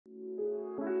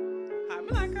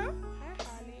Malaka. Hi,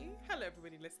 Harley. Hello,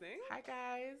 everybody listening. Hi,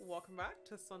 guys. Welcome back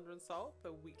to Sonder and Salt,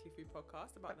 the weekly food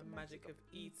podcast about the magic of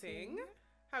eating.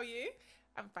 How are you?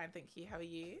 I'm fine, thank you. How are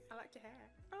you? I liked your hair.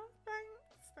 Oh, thanks.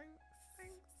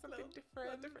 A little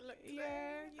different. different look today.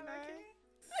 Yeah, you I know. like it.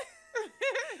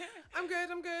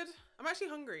 I'm good. I'm actually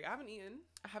hungry. I haven't eaten.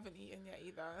 I haven't eaten yet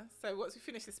either. So once we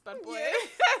finish this bad boy,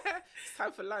 Yeah. it's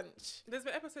time for lunch. There's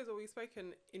been episodes where we've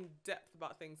spoken in depth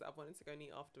about things that I've wanted to go and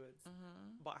eat afterwards,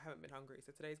 but I haven't been hungry.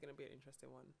 So today's going to be an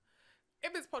interesting one.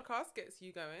 If this podcast gets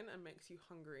you going and makes you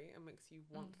hungry and makes you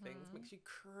want things, makes you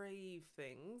crave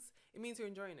things, it means you're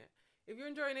enjoying it. If you're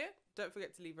enjoying it, don't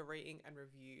forget to leave a rating and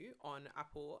review on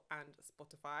Apple and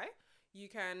Spotify. You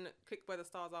can click where the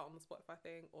stars are on the Spotify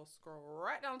thing or scroll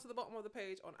right down to the bottom of the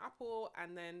page on Apple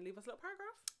and then leave us a little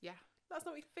paragraph. Yeah. Let us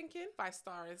know what you're thinking. 5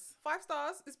 stars. 5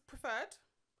 stars is preferred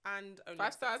and only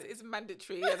 5 stars accepted. is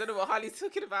mandatory. I don't know what Harley's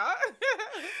talking about.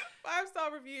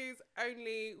 5-star reviews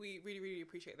only. We really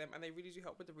appreciate them, and they really do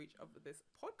help with the reach of this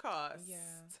podcast. Yeah.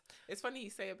 It's funny you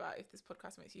say about if this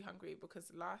podcast makes you hungry,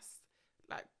 because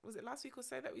was it last week or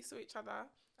so that we saw each other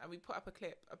and we put up a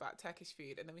clip about Turkish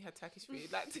food, and then we had Turkish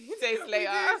food like 2 days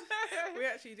later. We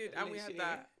actually did, and we had Literally.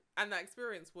 that. And that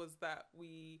experience was that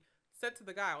we said to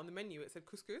the guy on the menu, it said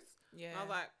couscous. Yeah. And I was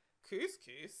like,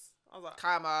 couscous? I was like,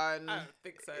 Come on. I don't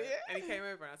think so. Yeah. And he came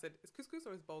over and I said, is couscous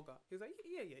or is bulgur? He was like,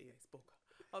 yeah, it's bulgur.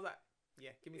 I was like,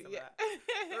 yeah, give me some of that.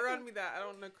 Run me that. I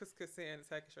don't know couscous here in a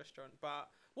Turkish restaurant. But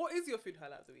what is your food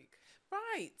highlight of the week?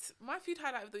 Right. My food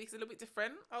highlight of the week is a little bit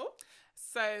different. Oh?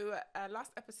 So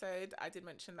last episode, I did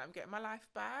mention that I'm getting my life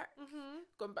back.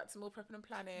 Gone back to meal prepping and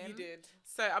planning. You did.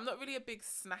 So I'm not really a big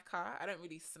snacker. I don't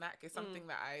really snack. It's something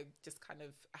that I just kind of,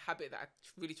 a habit that I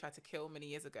really tried to kill many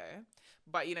years ago.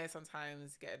 But, you know,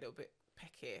 sometimes get a little bit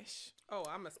peckish. Oh,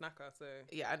 I'm a snacker, so...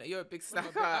 Yeah, I know. You're a big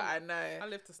snacker. I know. I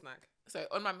live to snack. So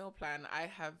on my meal plan, I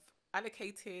have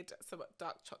allocated some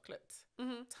dark chocolate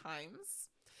times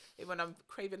when I'm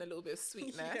craving a little bit of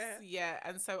sweetness. Yeah.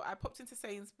 And so I popped into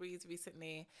Sainsbury's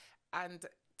recently, and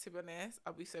to be honest,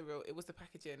 I'll be so real, it was the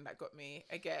packaging that got me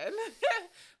again.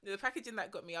 The packaging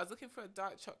that got me. I was looking for a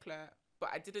dark chocolate, but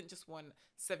I didn't just want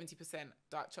 70%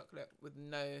 dark chocolate with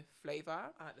no flavour.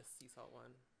 I like the sea salt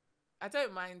one. I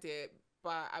don't mind it,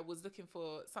 but I was looking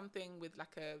for something with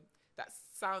that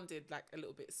sounded like a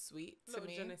little bit sweet to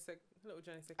me. Little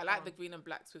Genesee. I like the green and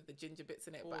blacks with the ginger bits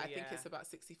in it, but I think it's about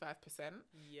 65%.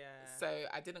 Yeah. So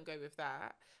I didn't go with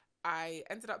that. I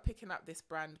ended up picking up this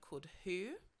brand called Who.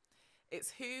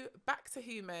 It's Who Back to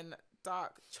Human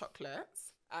Dark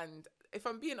Chocolates. And if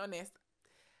I'm being honest,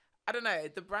 I don't know,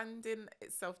 the branding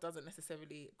itself doesn't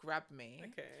necessarily grab me.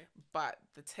 Okay. But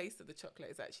the taste of the chocolate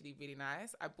is actually really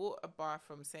nice. I bought a bar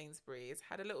from Sainsbury's,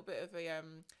 had a little bit of a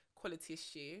quality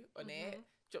issue on it,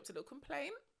 dropped a little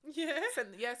complaint. Yeah.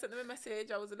 Sent them a message.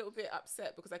 I was a little bit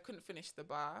upset because I couldn't finish the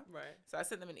bar. Right. So I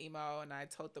sent them an email and I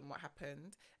told them what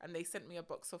happened. And they sent me a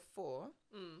box of 4.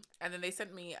 And then they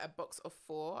sent me a box of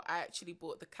 4. I actually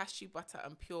bought the cashew butter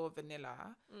and pure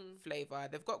vanilla flavour.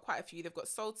 They've got quite a few. They've got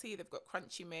salty, they've got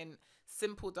crunchy mint,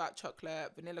 simple dark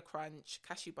chocolate, vanilla crunch,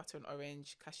 cashew butter and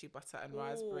orange, cashew butter and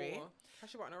raspberry.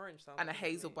 Cashew butter and orange sounds and a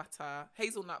good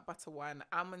hazelnut butter one,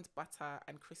 almond butter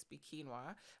and crispy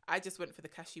quinoa. I just went for the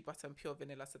cashew butter and pure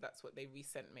vanilla, so that's what they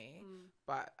resent me.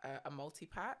 But a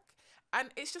multi-pack. And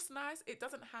it's just nice. It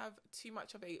doesn't have too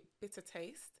much of a bitter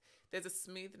taste. There's a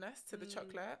smoothness to the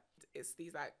chocolate. It's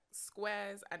these like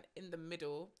squares, and in the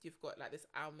middle, you've got like this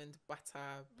almond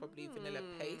butter, probably vanilla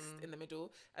paste in the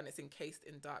middle, and it's encased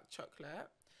in dark chocolate.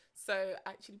 So I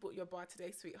actually bought you a bar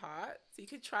today, sweetheart. So you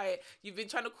can try it. You've been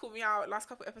trying to call me out last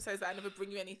couple of episodes that I never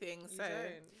bring you anything. So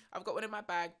I've got one in my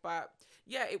bag. But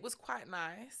yeah, it was quite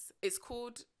nice. It's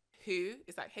called Who.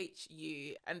 It's like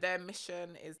HU. And their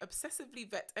mission is obsessively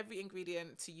vet every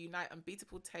ingredient to unite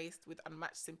unbeatable taste with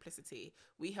unmatched simplicity.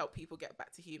 We help people get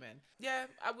back to human. Yeah,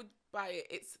 I would buy it.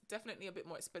 It's definitely a bit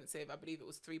more expensive. I believe it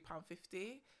was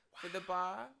 £3.50 for the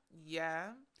bar.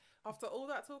 Yeah. After all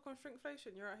that talk on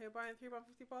shrinkflation, you're out here buying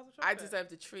 £3.50 bars of chocolate? I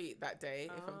deserved a treat that day,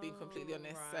 if I'm being completely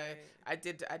honest. Right.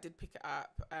 So I did pick it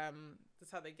up.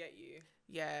 That's how they get you.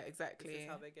 Yeah, exactly. This is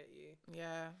how they get you.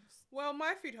 Yeah. Well,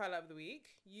 my food highlight of the week,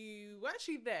 you were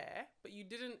actually there, but you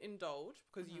didn't indulge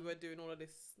because you were doing all of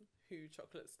this Who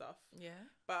chocolate stuff. Yeah.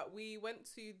 But we went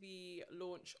to the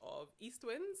launch of East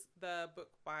Winds, the book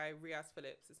by Riaz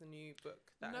Phillips. It's a new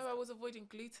book. I was avoiding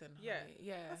gluten. Yeah. Honey.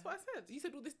 Yeah. That's what I said. You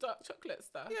said all this dark chocolate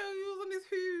stuff. Yeah, you was on this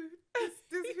Who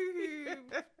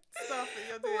stuff that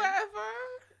you're doing. Whatever.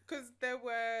 Because there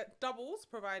were doubles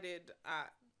provided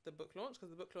at the book launch,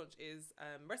 because the book launch is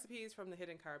recipes from the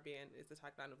Hidden Caribbean is the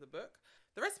tagline of the book.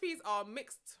 The recipes are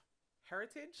mixed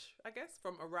heritage, I guess,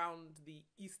 from around the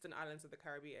eastern islands of the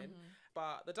Caribbean.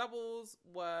 But the doubles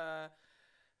were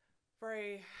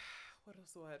very, what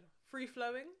was the word? Free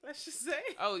flowing, let's just say.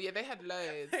 Oh yeah, they had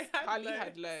loads. Harley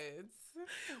had loads.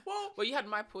 Well, you had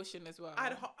my portion as well.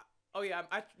 Oh yeah,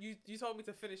 you told me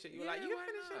to finish it. You were like, you can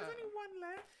finish it. There's only one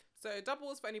left. So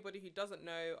doubles, for anybody who doesn't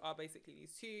know, are basically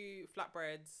these two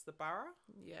flatbreads, the bara.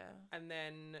 Yeah. And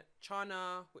then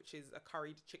chana, which is a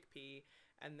curried chickpea,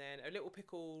 and then a little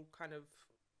pickle, kind of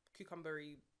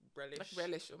cucumbery relish. Like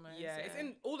relish almost. Yeah, it's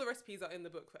in all the recipes are in the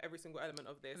book for every single element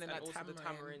of this, and also the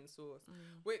tamarind sauce,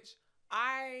 which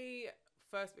I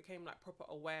first became like proper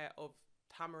aware of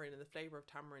tamarind and the flavor of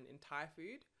tamarind in Thai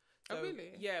food. So, oh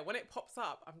really? Yeah, when it pops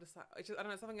up, I'm just like, I don't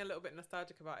know, something a little bit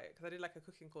nostalgic about it, because I did like a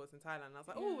cooking course in Thailand. And I was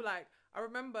like, oh, like I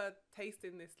remember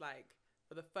tasting this like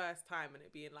for the first time and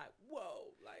it being like,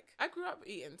 whoa, like I grew up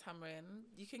eating tamarind.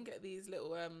 You can get these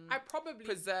little I probably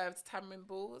preserved tamarind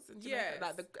balls, and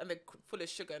like and they're full of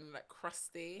sugar and like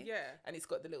crusty. Yeah, and it's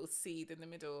got the little seed in the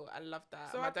middle. I love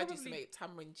that. So my dad used to make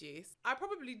tamarind juice. I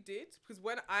probably did, because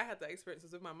when I had that experience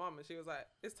was with my mum, and she was like,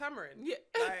 "It's tamarind." Yeah,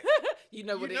 like you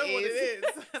know what it is.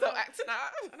 Stop acting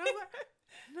out. And I was like,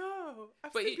 no,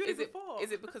 I've seen it before.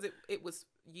 Is it because it was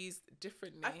used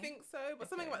differently? I think so, but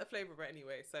something about the flavour of it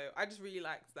anyway. So I just really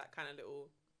liked that kind of little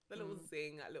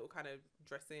zing, that little kind of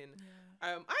dressing.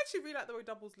 Yeah. I actually really like the way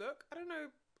doubles look. I don't know.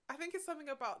 I think it's something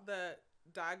about the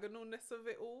diagonalness of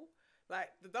it all. Like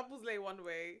the doubles lay one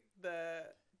way, the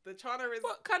chana is...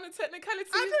 What kind of technicality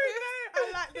I don't know.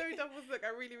 I like the way doubles look. I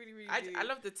really, really, really do. I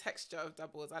love the texture of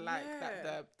doubles. I like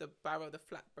that the barrel of the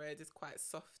flatbread is quite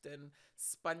soft and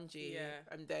spongy. Yeah.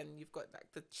 And then you've got like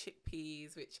the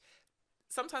chickpeas, which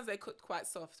sometimes they cook quite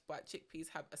soft, but chickpeas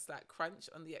have a slight crunch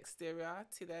on the exterior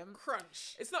to them.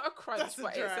 Crunch. It's not a crunch,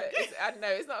 but I know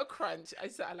it's not a crunch.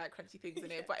 I like crunchy things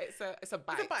in it, but it's a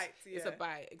bite. It's a bite. Yeah. It's a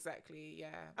bite, exactly. Yeah.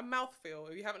 A mouthfeel.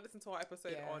 If you haven't listened to our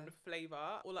episode on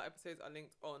flavour, all our episodes are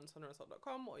linked on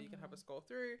sonderandsalt.com, or you can have a scroll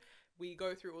through. We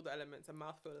go through all the elements, and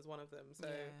mouthfeel is one of them. So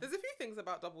there's a few things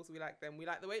about doubles we like them. We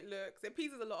like the way it looks. It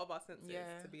appeases a lot of our senses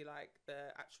to be like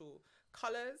the actual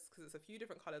colours, because it's a few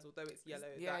different colours, although it's yellow.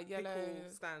 Yellow pickle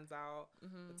stands out.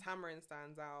 The tamarind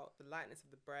stands out. The lightness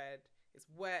of the bread. It's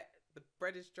wet. The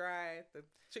bread is dry.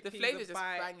 The flavour is just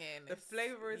banging. The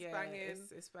flavour is banging.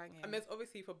 It's banging. And there's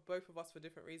obviously for both of us for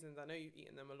different reasons. I know you've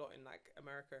eaten them a lot in like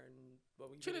America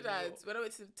and Trinidad. When I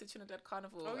went to Trinidad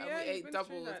Carnival, we ate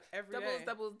doubles.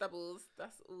 Doubles.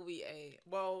 That's all we ate.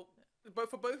 Well,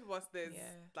 but for both of us, there's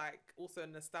like also a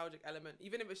nostalgic element,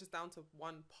 even if it's just down to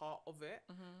one part of it,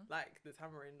 like the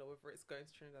tamarind, or whether it's going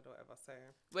to Trinidad or whatever. So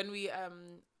when we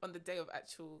on the day of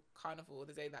actual carnival,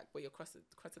 the day like where you're crossing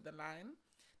the line,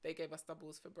 they gave us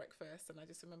doubles for breakfast, and I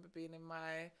just remember being in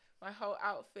my whole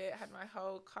outfit, had my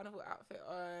whole carnival outfit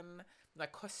on, my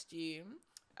costume.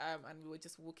 And we were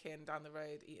just walking down the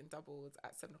road eating doubles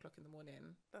at 7 o'clock in the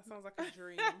morning. That sounds like a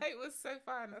dream. It was so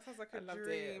fun. That sounds like a loved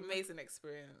dream. It. Amazing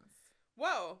experience.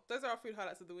 Well, those are our food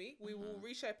highlights of the week. We will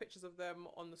reshare pictures of them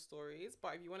on the stories,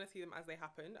 but if you want to see them as they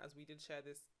happened, as we did share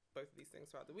both of these things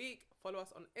throughout the week, follow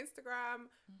us on Instagram.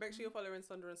 Make sure you're following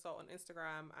Sonder and Salt on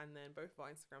Instagram, and then both of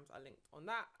our Instagrams are linked on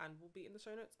that and will be in the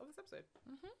show notes of this episode.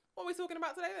 What are we talking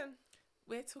about today then?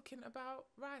 We're talking about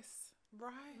rice.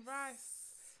 Rice.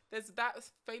 There's that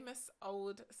famous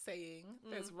old saying,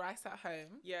 there's rice at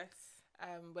home. Yes.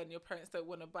 When your parents don't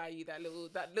want to buy you that little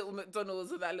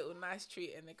McDonald's or that little nice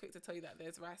treat, and they're quick to tell you that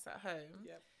there's rice at home.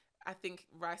 Yep. I think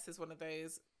rice is one of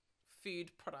those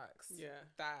food products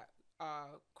that are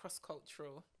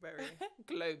cross-cultural, very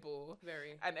global,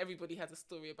 very, and everybody has a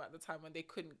story about the time when they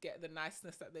couldn't get the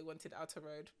niceness that they wanted out of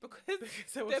road because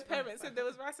their parents said there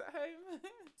was rice at home.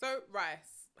 So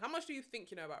rice, how much do you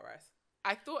think you know about rice?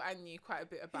 I thought I knew quite a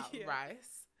bit about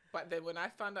rice, but then when I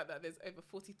found out that there's over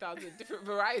 40,000 different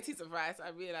varieties of rice, I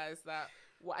realised that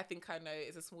what I think I know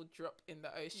is a small drop in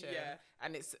the ocean,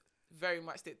 and it's very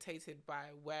much dictated by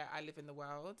where I live in the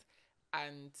world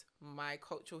and my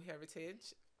cultural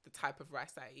heritage, the type of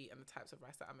rice that I eat and the types of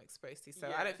rice that I'm exposed to.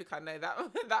 So I don't think I know that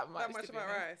much about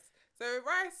rice. So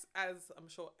rice, as I'm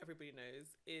sure everybody knows,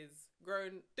 is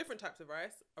grown different types of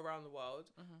rice around the world,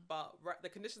 but the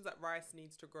conditions that rice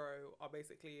needs to grow are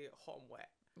basically hot and wet.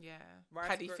 Yeah.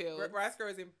 Paddy fields. Rice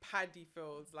grows in paddy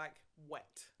fields, like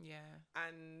wet. Yeah.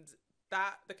 And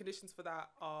the conditions for that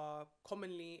are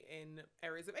commonly in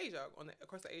areas of Asia,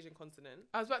 across the Asian continent.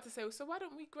 I was about to say, so why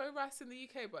don't we grow rice in the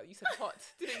UK? But you said hot,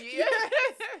 didn't you?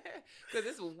 Because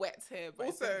it's wet here. But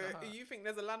also, you think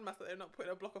there's a landmass that they're not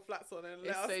putting a block of flats on and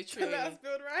let us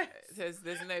build rice?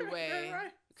 There's no way.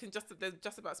 There's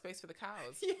just about space for the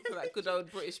cows. For that good old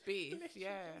British beef.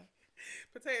 Yeah.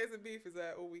 Potatoes and beef is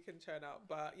all we can churn out.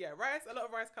 But yeah, rice. A lot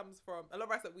of rice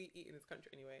that we eat in this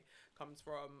country anyway comes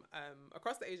from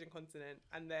across the Asian continent,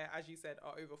 and there, as you said,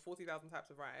 are over 40,000 types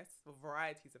of rice or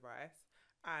varieties of rice,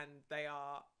 and there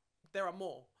are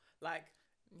more. Like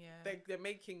they're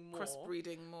making more,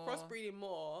 crossbreeding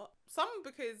more. Some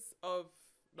because of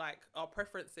like our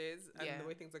preferences and the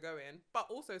way things are going, but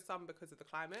also some because of the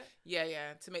climate.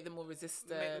 To make them more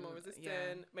resistant.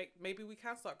 Maybe we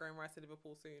can start growing rice in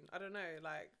Liverpool soon. I don't know,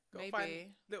 like maybe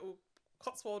find little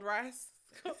Cotswold rice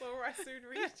soon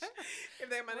reach if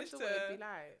they manage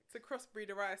to crossbreed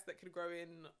a rice that could grow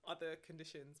in other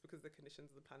conditions, because the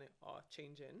conditions of the planet are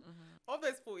changing. Of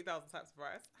those 40,000 types of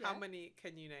rice, how many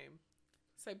can you name?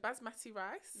 So basmati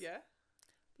rice,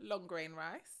 long grain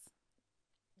rice.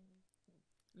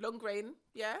 Long grain,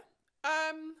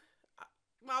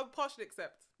 I'll partially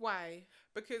accept. Why?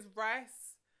 Because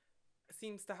rice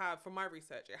seems to have, from my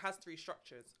research, it has 3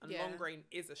 structures, and long grain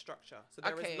is a structure. So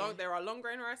there are long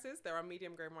grain rices, there are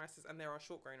medium grain rices, and there are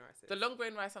short grain rices. The long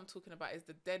grain rice I'm talking about is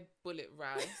the dead bullet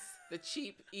rice, the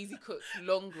cheap, easy cooked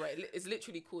long grain. It's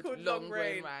literally called long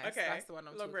grain rice. Okay, that's the one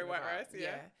I'm talking about. Long grain white rice,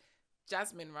 yeah.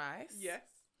 Jasmine rice. Yes.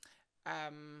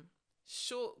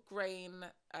 Short grain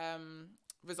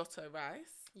risotto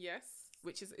rice. Yes.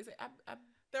 Which is it?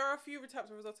 There are a few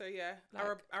types of risotto, yeah. Like,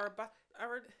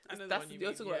 I know the one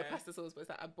you're talking about the pasta sauce, but it's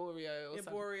like arborio or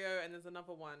something. Arborio, and there's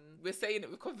another one. We're saying it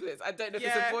with confidence. I don't know if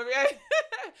it's arborio,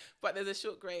 but there's a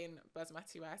short grain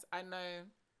basmati rice. I know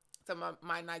some of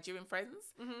my Nigerian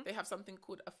friends, they have something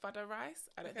called a fada rice.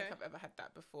 I don't think I've ever had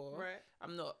that before. Right.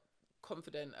 I'm not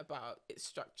confident about its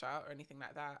structure or anything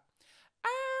like that.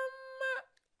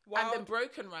 And then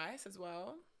broken rice as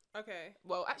well. Okay.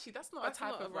 Well, actually, that's not a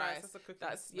type of rice. That's a cooking.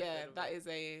 That is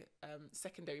a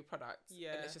secondary product.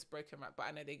 Yeah. And it's just broken rice. But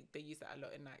I know they use that a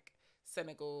lot in like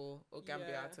Senegal or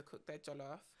Gambia to cook their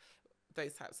jollof.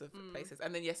 Those types of places.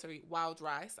 And then wild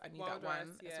rice. I need that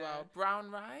one as well.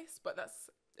 Brown rice, but that's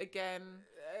again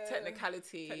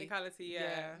technicality.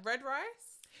 Yeah. Red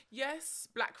rice. Yes,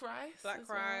 black rice.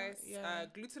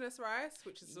 Glutinous rice,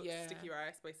 which is sticky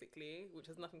rice, basically, which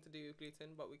has nothing to do with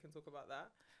gluten, but we can talk about that.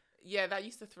 Yeah, that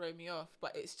used to throw me off,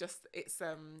 but it's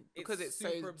because it's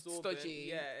so stodgy.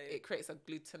 Yeah, it creates a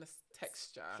glutinous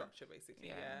structure, basically.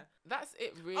 Yeah, that's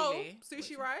it really. Oh,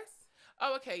 sushi rice.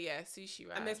 Oh, okay, yeah, sushi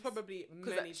rice. And there's probably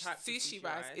many types of sushi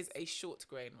rice. Is a short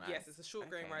grain rice. Yes, it's a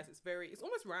short grain rice. It's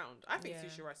almost round. I think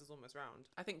sushi rice is almost round.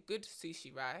 I think good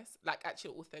sushi rice, like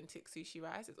actual authentic sushi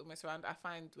rice, is almost round. I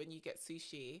find when you get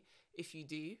sushi, if you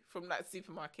do, from like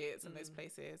supermarkets and those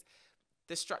places,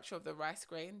 the structure of the rice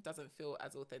grain doesn't feel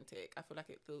as authentic. I feel like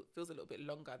it feels a little bit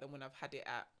longer than when I've had it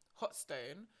at Hot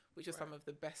Stone, which was some of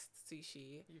the best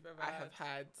sushi I have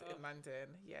had in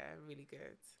London. Yeah, really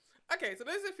good. Okay, so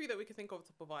those are a few that we can think of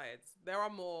to provide. There are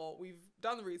more. We've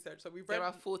done the research, so we've read. There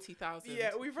are 40,000.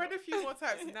 Yeah, we've read a few more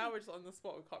types. Now we're just on the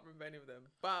spot. We can't remember any of them.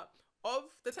 But of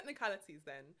the technicalities,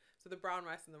 then, so the brown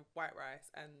rice and the white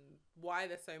rice, and why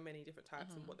there's so many different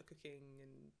types, and what the cooking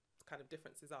and kind of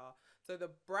differences are. So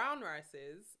the brown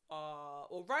rices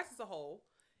rice as a whole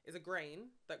is a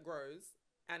grain that grows,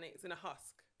 and it's in a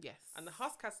husk. Yes. And the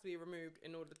husk has to be removed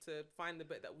in order to find the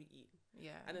bit that we eat.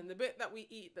 Yeah. And then the bit that we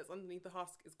eat that's underneath the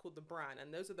husk is called the bran,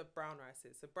 and those are the brown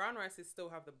rices. So brown rices still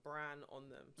have the bran on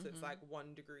them, so it's like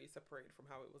 1 degree separated from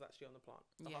how it was actually on the plant.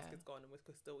 The husk is gone, and we're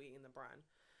still eating the bran.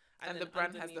 And the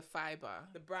bran has the fiber.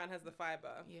 The bran has the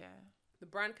fiber. Yeah. The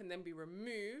bran can then be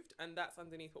removed, and that's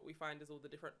underneath what we find is all the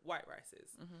different white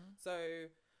rices. So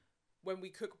when we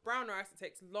cook brown rice, it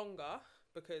takes longer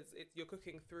because you're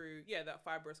cooking through that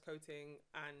fibrous coating,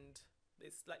 and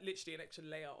it's like literally an extra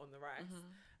layer on the rice.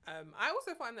 I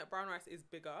also find that brown rice is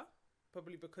bigger,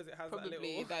 probably because it has that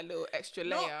little extra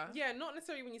layer. Not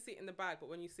necessarily when you see it in the bag, but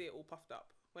when you see it all puffed up.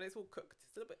 When it's all cooked,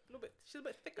 it's she's a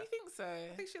bit thicker. You think so?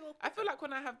 I think she's a little thicker. I feel like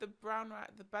when I have the brown rice,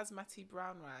 the basmati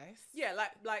brown rice. Yeah,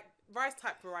 like rice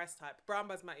type for rice type. Brown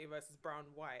basmati versus brown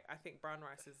white. I think brown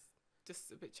rice is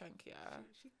just a bit chunkier.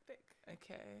 She's thick.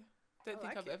 Okay. Don't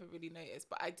think I've ever really noticed,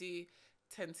 but I do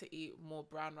tend to eat more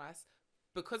brown rice.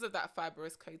 Because of that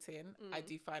fibrous coating, I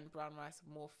do find brown rice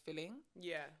more filling.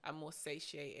 Yeah. And more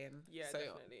satiating. Yeah, so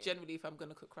definitely. Generally, if I'm going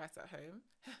to cook rice at home,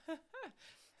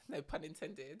 no pun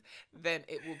intended, then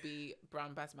it will be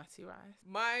brown basmati rice.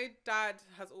 My dad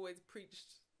has always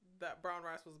preached that brown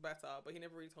rice was better, but he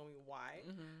never really told me why.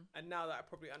 And now that I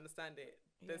probably understand it,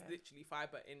 there's literally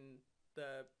fibre in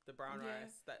the brown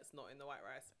rice that's not in the white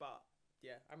rice. But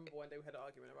yeah, I remember one day we had an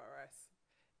argument about rice.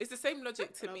 It's the same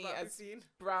logic to me as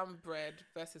brown bread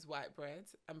versus white bread,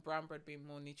 and brown bread being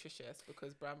more nutritious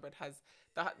because brown bread has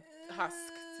the husk.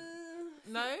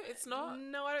 No, it's not.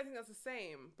 No, I don't think that's the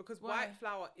same because Why? white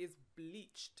flour is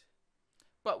bleached.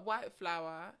 But white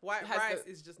flour, White rice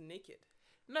is just naked.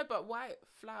 No, but white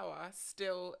flour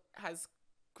still has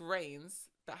grains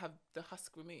that have the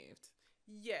husk removed.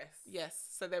 Yes. Yes.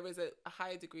 So there is a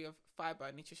higher degree of fiber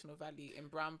and nutritional value in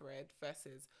brown bread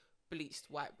versus bleached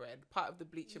white bread. Part of the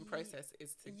bleaching process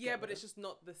is to it's just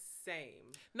not the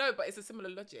same. No, but it's a similar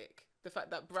logic. The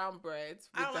fact that brown bread with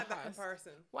I don't the like that husk.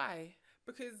 comparison. Why?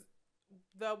 Because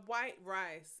the white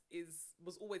rice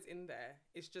was always in there.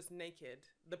 It's just naked.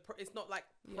 It's not like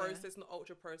processed, not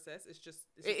ultra processed. It's just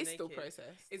naked. still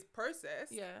processed. It's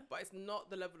processed. Yeah. But it's not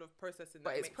the level of processing.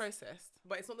 But it's processed.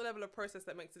 But it's not the level of process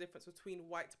that makes the difference between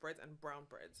white bread and brown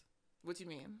bread. What do you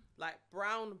mean? Like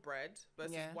brown bread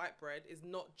versus white bread is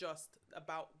not just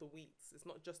about the wheats. It's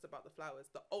not just about the flours.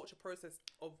 The ultra process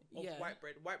of white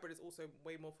bread. White bread is also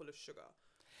way more full of sugar.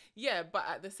 Yeah, but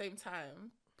at the same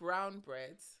time, brown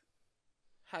bread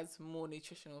has more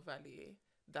nutritional value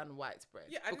than white bread.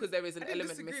 Yeah, because there is an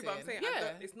element missing. But I'm saying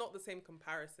it's not the same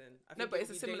comparison. No, but it's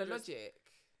a similar logic.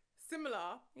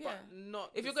 Similar, but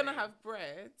not. If you're gonna have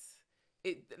bread,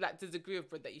 the degree of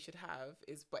bread that you should have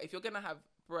is. But if you're gonna have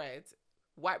bread,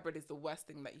 white bread is the worst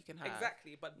thing that you can have.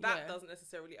 Exactly, but that doesn't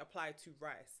necessarily apply to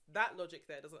rice. That logic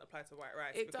there doesn't apply to white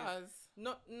rice. It does.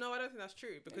 No, I don't think that's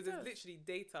true because there's literally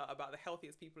data about the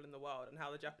healthiest people in the world and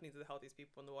how the Japanese are the healthiest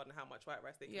people in the world and how much white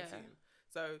rice they consume.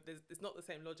 So it's not the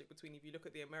same logic between if you look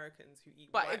at the Americans who eat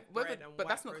white bread and but white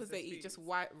that's not because they eat just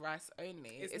white rice only.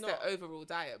 It's not their overall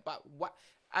diet. But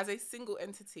as a single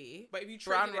entity, but if you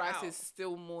brown rice is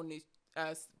still more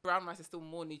brown rice is still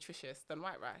more nutritious than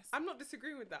white rice. I'm not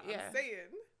disagreeing with that. I'm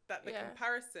saying that the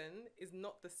comparison is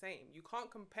not the same. You can't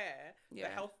compare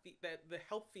the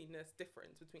healthiness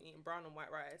difference between eating brown and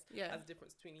white rice as a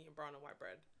difference between eating brown and white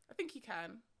bread. I think you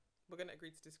can. We're going to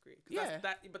agree to disagree.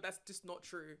 But that's just not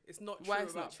true. It's not true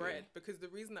about bread. Because the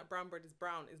reason that brown bread is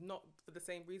brown is not for the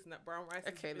same reason that brown rice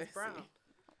is brown.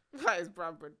 Why is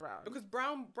brown bread brown? Because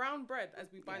brown bread, as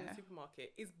we buy in the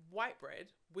supermarket, is white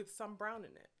bread with some brown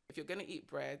in it. If you're going to eat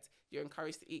bread, you're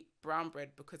encouraged to eat brown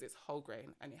bread because it's whole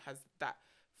grain and it has that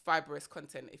fibrous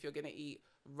content. If you're going to eat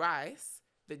rice,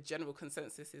 the general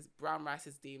consensus is brown rice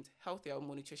is deemed healthier or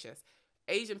more nutritious.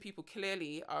 Asian people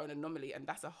clearly are an anomaly, and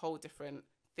that's a whole different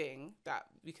thing that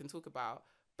we can talk about,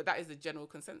 but that is the general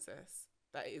consensus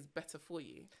that it is better for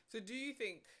you. So do you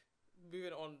think,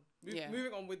 moving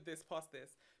on with this, past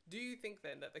this, do you think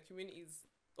then that the communities,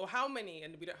 or how many,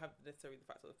 and we don't have necessarily the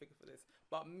facts or the figure for this,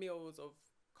 but meals of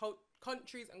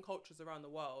countries and cultures around the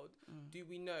world, do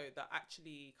we know that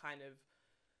actually kind of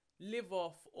live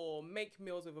off or make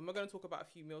meals with, and we're going to talk about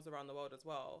a few meals around the world as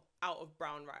well, out of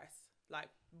brown rice? Like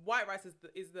white rice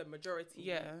is the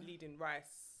majority leading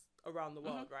rice around the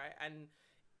world, right? And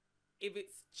if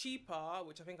it's cheaper,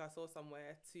 which I think I saw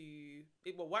somewhere,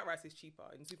 white rice is cheaper.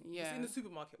 In the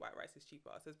supermarket, white rice is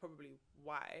cheaper, so it's probably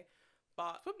why.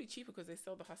 But it's probably cheaper because they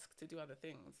sell the husk to do other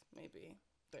things. Maybe,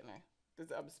 don't know.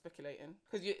 I'm speculating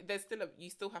because you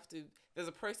still have to. There's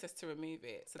a process to remove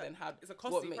it. So then how? It's a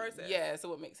costly process. Yeah. So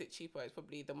what makes it cheaper is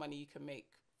probably the money you can make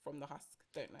from the husk.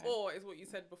 Don't know. Or is what you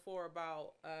said before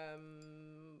about I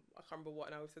can't remember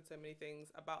what. Now we've said so many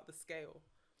things about the scale.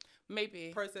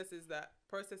 Maybe processes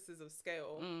of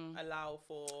scale allow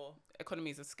for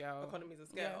economies of scale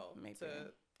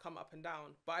to come up and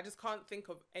down. But I just can't think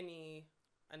of any.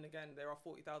 And again, there are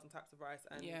 40,000 types of rice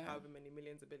and however many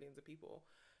millions of billions of people.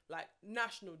 Like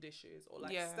national dishes or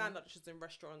like standard dishes in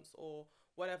restaurants or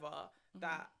whatever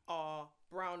that are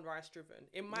brown rice driven.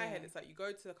 In my head, it's like you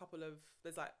go to a couple of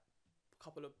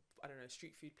I don't know,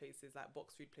 street food places, like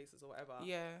box food places or whatever.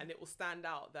 Yeah. And it will stand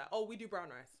out that, we do brown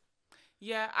rice.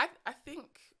 Yeah, I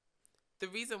think the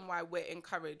reason why we're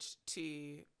encouraged to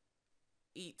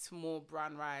eat more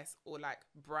brown rice or like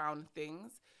brown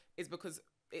things is because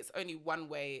it's only one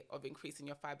way of increasing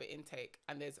your fiber intake,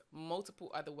 and there's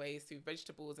multiple other ways through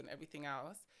vegetables and everything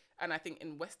else. And I think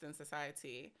in Western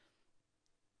society,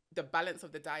 the balance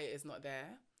of the diet is not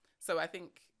there. So I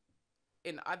think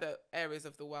in other areas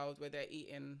of the world where they're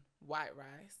eating white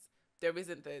rice, there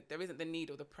isn't the need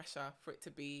or the pressure for it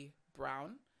to be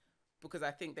brown, because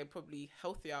I think they're probably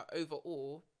healthier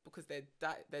overall because their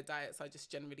diets are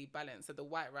just generally balanced. So the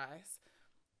white rice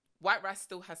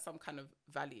still has some kind of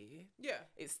value. Yeah.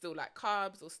 It's still like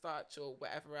carbs or starch or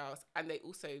whatever else. And they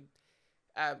also,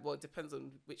 it depends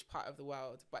on which part of the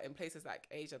world, but in places like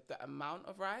Asia, the amount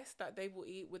of rice that they will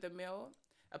eat with a meal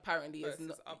apparently is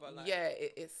not,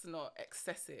 it's not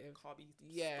excessive. Carby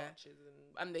starches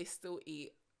and they still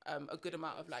eat a good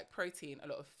amount of like protein, a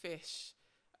lot of fish,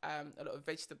 a lot of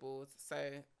vegetables. So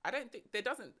I don't think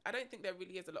there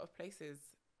really is a lot of places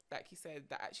like you said,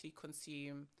 that actually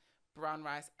consume brown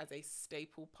rice as a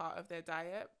staple part of their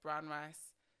diet. Brown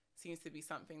rice seems to be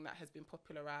something that has been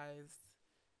popularized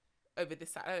over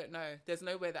this. I don't know. There's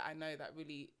nowhere that I know that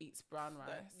really eats brown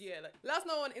rice. Like, let us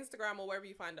know on Instagram or wherever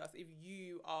you find us if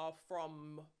you are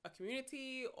from a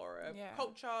community or a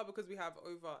culture, because we have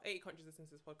over 80 countries listening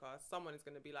to this podcast. Someone is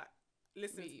going to be like,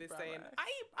 listen to this saying, I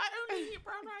only eat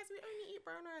brown rice. We only eat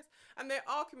brown rice. And there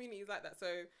are communities like that. So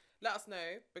let us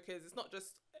know, because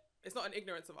it's not an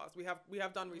ignorance of us. We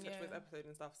have done research for this episode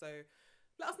and stuff. So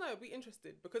let us know. Be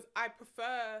interested, because I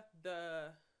prefer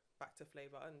the back to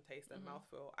flavor and taste and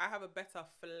mouthfeel. I have a better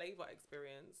flavor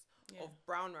experience of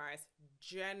brown rice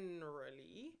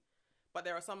generally, but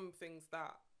there are some things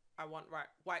that I want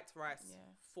white rice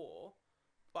for.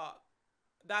 But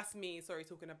that's me. Sorry,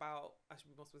 talking about, I should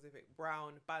be more specific.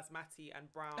 Brown basmati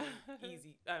and brown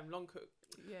easy long cook.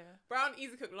 Brown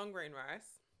easy cooked long grain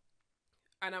rice.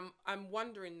 And I'm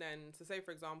wondering then, to say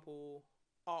for example,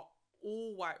 are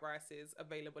all white rices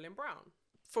available in brown?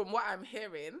 From what I'm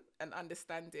hearing and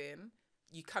understanding,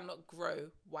 you cannot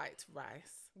grow white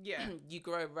rice. Yeah. You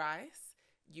grow rice,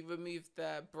 you remove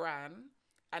the bran,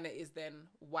 and it is then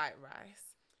white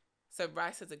rice. So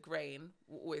rice as a grain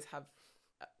will always have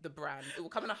the bran. It will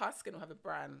come in a husk and it will have a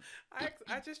bran.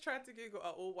 I just tried to Google,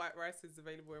 are all white rices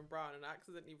available in brown? And I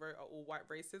accidentally wrote, are all white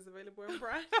races available in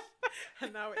brown?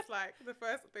 And now it's like, the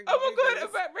first thing oh my God,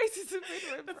 about races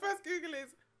available in brown. The first Google is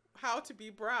how to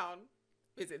be brown.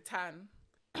 Is it tan?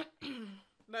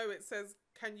 No, it says,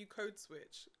 can you code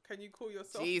switch? Can you call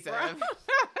yourself Jesus. brown?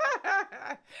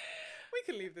 We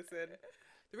can leave this in.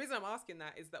 The reason I'm asking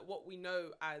that is that what we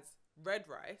know as red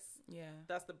rice,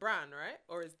 that's the bran, right?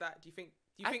 Or is that, do you think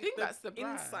that's the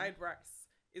bran. Inside rice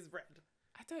is red?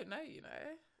 I don't know,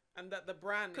 And that the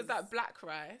bran because that black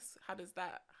rice, how does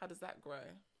that grow?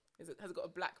 Has it got a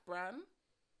black bran,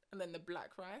 and then the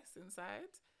black rice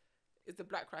inside? Is the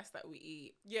black rice that we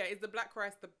eat? Yeah, is the black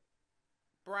rice the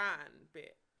bran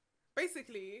bit?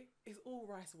 Basically, is all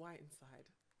rice white inside?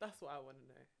 That's what I want to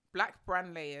know. Black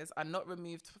bran layers are not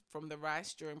removed from the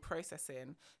rice during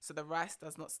processing, so the rice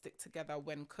does not stick together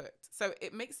when cooked. So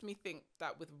it makes me think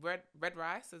that with red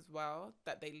rice as well,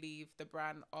 that they leave the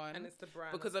bran on. And it's the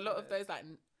bran. Because a lot of those, like,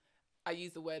 I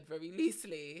use the word very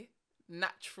loosely,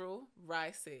 natural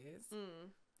rices,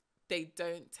 they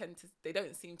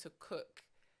don't seem to cook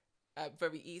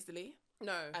very easily.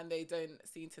 No. And they don't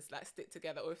seem to like stick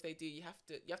together, or if they do, you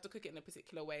have to cook it in a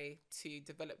particular way to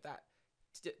develop that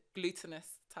glutinous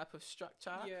type of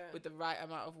structure with the right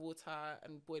amount of water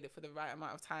and boil it for the right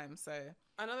amount of time. So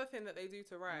another thing that they do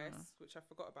to rice, which I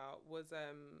forgot about, was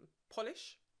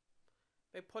polish.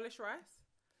 They polish rice.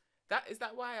 Is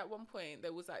that why at one point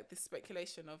there was like this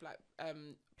speculation of like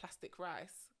plastic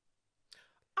rice?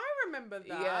 I remember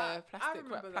that. Yeah, I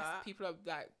remember that. People are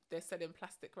like, they're selling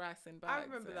plastic rice in bags. I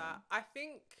remember that. I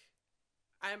think,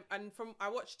 I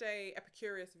watched a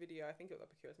Epicurious video. I think it was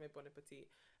Epicurious, maybe Bon Appetit,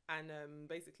 and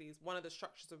basically it's one of the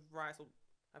structures of rice. Or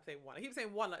I keep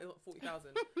saying one like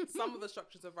 40,000. Some of the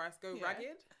structures of rice go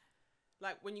ragged.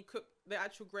 Like when you cook, the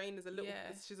actual grain is a little,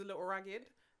 she's a little ragged.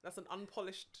 That's an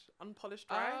unpolished rice.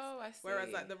 Oh, I see.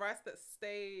 Whereas like the rice that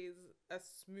stays a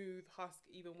smooth husk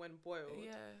even when boiled.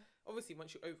 Yeah. Obviously,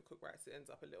 once you overcook rice, it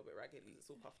ends up a little bit ragged. It's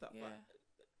all puffed up. Yeah. But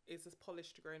it's this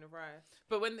polished grain of rice.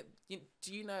 But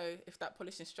do you know if that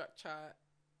polishing structure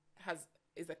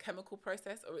is a chemical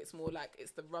process, or it's more like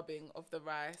it's the rubbing of the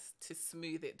rice to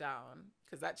smooth it down?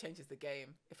 Because that changes the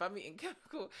game. If I'm eating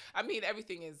chemical, I mean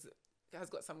everything has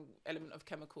got some element of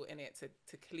chemical in it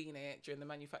to clean it during the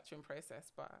manufacturing process.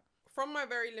 But from my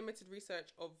very limited research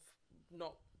of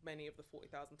not many of the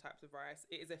 40,000 types of rice,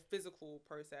 it is a physical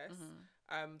process.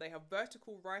 They have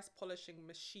vertical rice polishing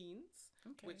machines,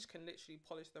 which can literally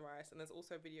polish the rice. And there's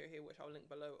also a video here, which I'll link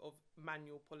below, of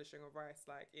manual polishing of rice,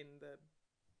 like in the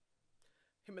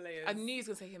Himalayas. I knew you was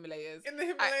going to say Himalayas. In the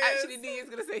Himalayas. I actually knew you was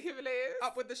going to say Himalayas.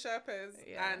 Up with the Sherpas.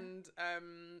 Yeah. And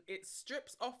it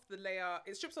strips off a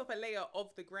layer of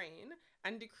the grain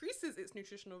and decreases its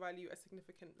nutritional value a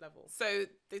significant level. So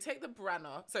they take the bran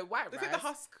off. So white rice. They take the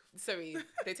husk. Sorry.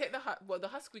 They take the husk. Well, the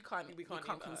husk we can't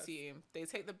consume. They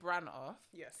take the bran off.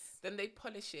 Yes. Then they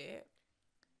polish it.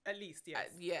 At least, yes.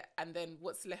 And then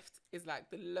what's left is like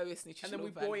the lowest nutritional value.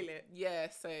 And then we boil it. Yeah,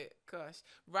 so, gosh.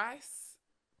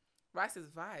 Rice is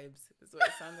vibes, is what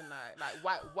it sounded like.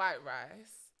 Like white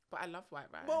rice. But I love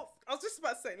white rice. Well, I was just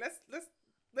about to say,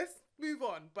 let's move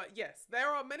on. But yes, there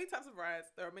are many types of rice.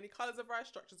 There are many colours of rice,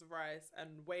 structures of rice,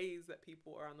 and ways that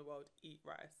people around the world eat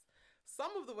rice.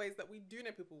 Some of the ways that we do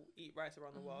know people eat rice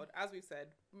around the world, as we've said,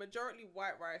 majority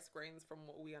white rice grains from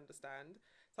what we understand.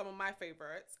 Some of my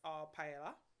favourites are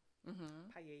paella.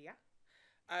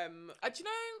 Do you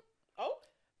know? Oh,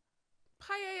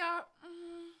 Paella.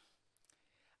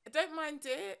 I don't mind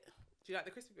it. do you like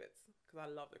the crispy bits? Because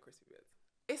I love the crispy bits.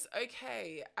 It's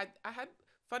okay. I had,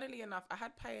 funnily enough, I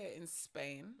had paella in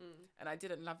Spain and I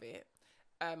didn't love it.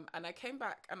 And I came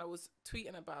back and I was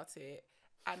tweeting about it,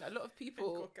 and a lot of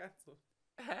people. You got cancelled.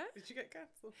 Huh? Did you get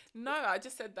cancelled? No, I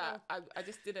just said that I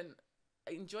just didn't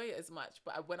enjoy it as much.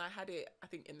 But when I had it, I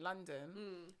think in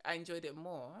London, I enjoyed it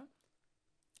more.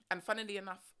 And funnily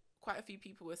enough, quite a few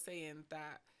people were saying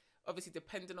that obviously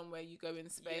depending on where you go in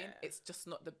Spain, it's just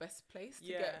not the best place to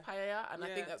get paella. And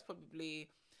I think that's probably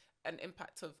an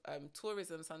impact of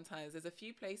tourism sometimes. There's a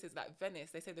few places like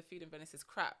Venice, they say the food in Venice is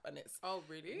crap, and it's... Oh,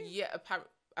 really? Yeah,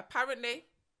 apparently.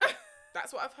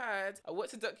 That's what I've heard. I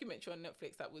watched a documentary on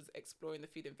Netflix that was exploring the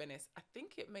food in Venice. I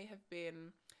think it may have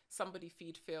been Somebody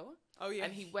Feed Phil. Oh, yeah.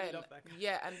 And he went... Love that guy.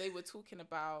 Yeah, and they were talking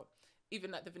about... Even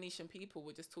like the Venetian people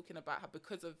were just talking about how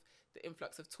because of the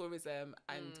influx of tourism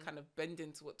and kind of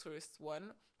bending to what tourists want,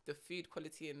 the food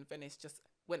quality in Venice just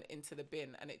went into the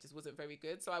bin and it just wasn't very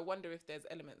good. So I wonder if there's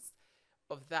elements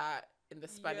of that in the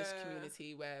Spanish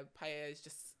community where paella is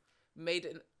just made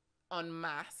en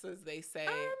masse, as they say,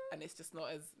 and it's just not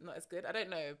as good. I don't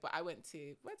know, but I went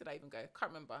to... Where did I even go?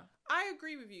 Can't remember. I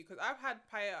agree with you, because I've had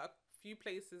paella a few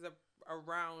places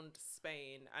around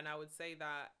Spain, and I would say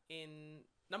that in...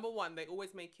 Number one, they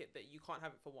always make it that you can't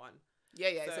have it for one. Yeah,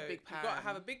 so it's a big pan. You got to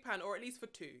have a big pan, or at least for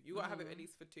two. You got to have it at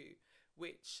least for two,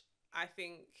 which I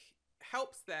think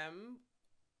helps them.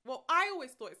 Well, I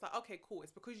always thought it's like, okay, cool.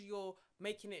 It's because you're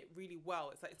making it really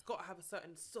well. It's like it's got to have a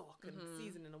certain sock and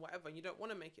seasoning or whatever. And you don't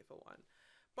want to make it for one.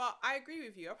 But I agree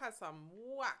with you. I've had some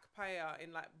whack paella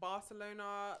in like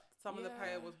Barcelona. Some of the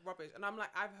paella was rubbish. And I'm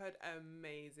like, I've heard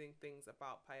amazing things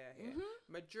about paella here.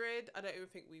 Madrid, I don't even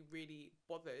think we really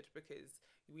bothered, because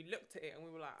we looked at it and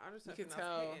we were like, I just don't think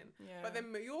that's hitting. Yeah. But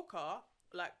then Mallorca,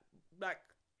 like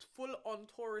full on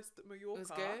tourist Mallorca. It was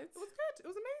good. It was good. It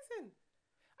was amazing.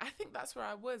 I think that's where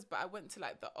I was, but I went to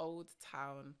like the old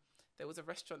town. There was a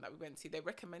restaurant that we went to. They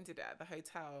recommended it at the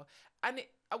hotel. And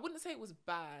I wouldn't say it was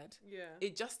bad. Yeah.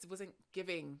 It just wasn't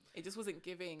giving. It just wasn't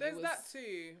giving. There's that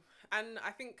too. And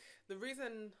I think the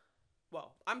reason...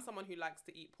 Well, I'm someone who likes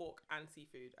to eat pork and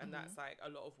seafood. And that's like a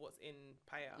lot of what's in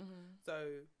paella. So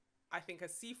I think a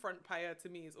seafront paella to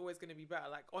me is always going to be better.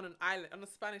 Like on an island, on a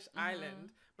Spanish island,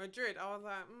 Madrid, I was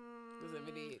like, doesn't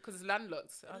really, because it's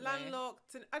landlocked.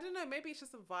 Landlocked, and I don't know. Maybe it's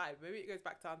just a vibe. Maybe it goes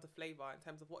back down to flavor in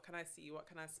terms of what can I see, what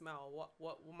can I smell,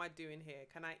 what am I doing here?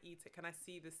 Can I eat it? Can I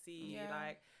see the sea? Yeah.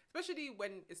 Like, especially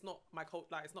when it's not my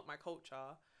it's not my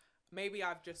culture. Maybe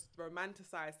I've just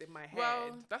romanticized in my head.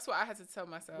 Well, that's what I had to tell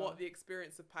myself. What the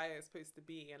experience of paella is supposed to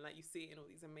be. And like you see it in all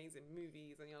these amazing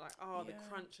movies and you're like, oh, the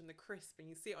crunch and the crisp. And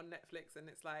you see it on Netflix and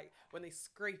it's like when they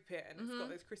scrape it and it's got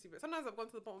those crispy bits. Sometimes I've gone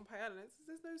to the bottom of paella and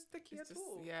there's no sticky at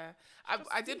all. Yeah.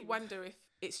 I did wonder if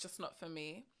it's just not for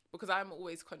me, because I'm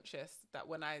always conscious that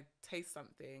when I taste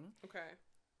something,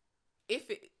 if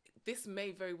this may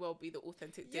very well be the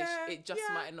authentic dish. It just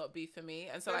might not be for me.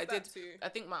 And so I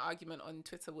think my argument on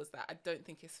Twitter was that I don't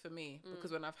think it's for me,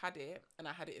 because when I've had it, and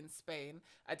I had it in Spain,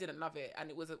 I didn't love it. And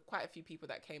it was quite a few people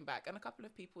that came back, and a couple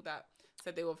of people that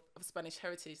said they were of Spanish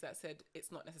heritage that said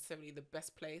it's not necessarily the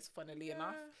best place, funnily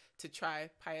enough, to try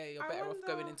paella. You're better off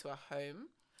going into a home.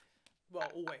 Well,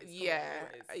 always.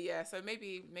 Yeah. So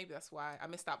maybe that's why I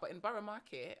missed out. But in Borough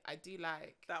Market, I do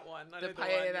like that one. The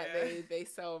paella that they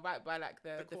sell right by like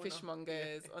the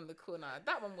fishmongers on the corner.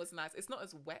 That one was nice. It's not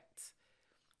as wet.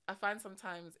 I find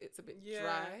sometimes it's a bit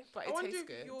dry, but it tastes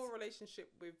good. Your relationship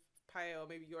with paella, or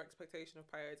maybe your expectation of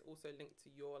paella, is also linked to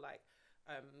your like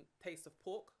taste of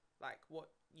pork, like what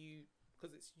you.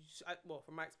 Because it's, well,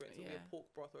 from my experience, it'll be a pork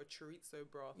broth or a chorizo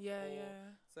broth.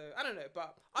 So, I don't know.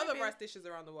 But other rice dishes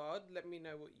around the world, let me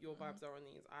know what your vibes are on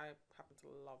these. I happen to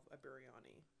love a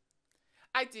biryani.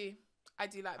 I do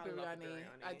like biryani.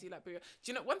 I do like biryani.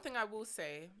 Do you know, one thing I will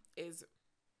say is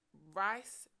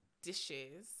rice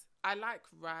dishes. I like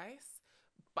rice,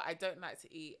 but I don't like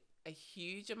to eat a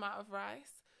huge amount of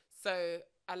rice. So,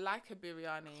 I like a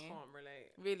biryani. Can't relate.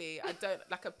 Really, I don't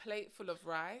like a plate full of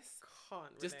rice.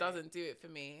 Just doesn't do it for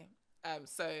me.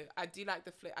 So I do like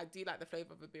the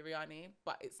flavor of a biryani,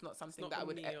 but it's not something that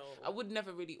I would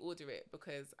never really order it,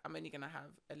 because I'm only gonna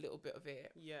have a little bit of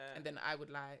it. Yeah. And then I would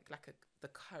like the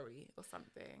curry or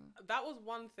something. That was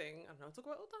one thing. I'm not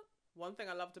talking about all that. One thing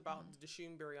I loved about the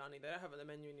Dishoom biryani, they don't have it on the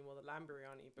menu anymore, the lamb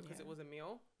biryani, because it was a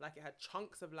meal. Like, it had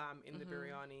chunks of lamb in the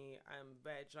biryani,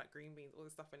 veg, like green beans, all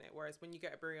this stuff in it. Whereas when you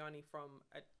get a biryani from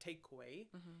a takeaway,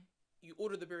 you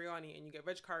order the biryani and you get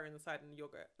veg curry on the side and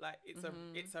yogurt. Like it's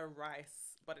a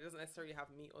rice, but it doesn't necessarily have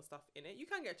meat or stuff in it. You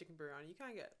can get chicken biryani, you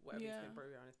can get whatever you think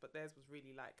biryani is, but theirs was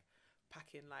really like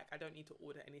packing. Like I don't need to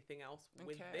order anything else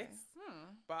with this.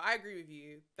 But I agree with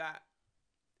you that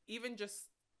even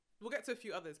just, we'll get to a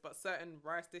few others, but certain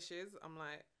rice dishes, I'm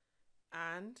like,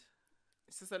 and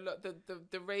it's just a lot.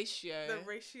 The ratio.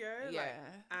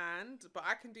 But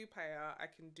I can do paella. I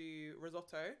can do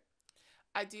risotto.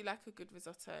 I do like a good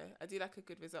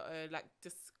risotto. Like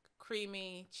just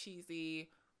creamy, cheesy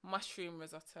mushroom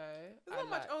risotto. There's not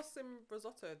much else in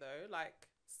risotto though, like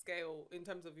scale in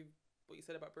terms of what you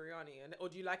said about biryani, or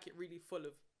do you like it really full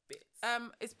of bits?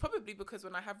 It's probably because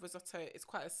when I have risotto, it's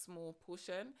quite a small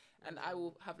portion, and I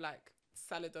will have like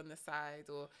salad on the side,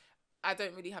 or I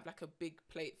don't really have like a big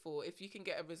plate for. If you can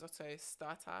get a risotto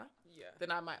starter,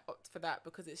 then I might opt for that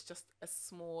because it's just a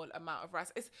small amount of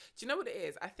rice. Do you know what it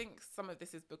is? I think some of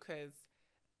this is because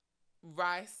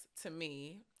rice to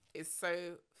me is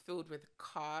so filled with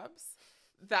carbs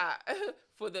that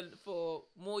for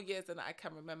more years than I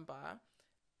can remember,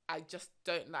 I just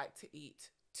don't like to eat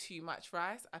too much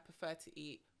rice. I prefer to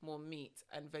eat more meat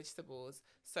and vegetables.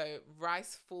 So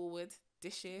rice forward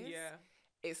dishes,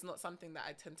 it's not something that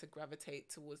I tend to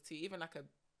gravitate towards too. Even like a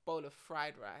bowl of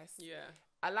fried rice. Yeah.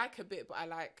 I like a bit, but I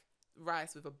like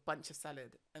rice with a bunch of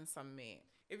salad and some meat.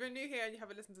 If you're new here and you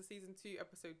haven't listened to season 2,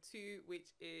 episode 2, which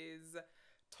is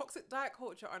toxic diet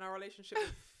culture and our relationship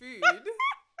with food.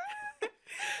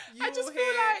 I just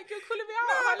feel like you're calling me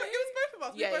out. No, it was both of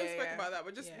us. We both spoke about that,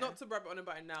 but just not to rub it on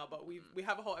about it now. But we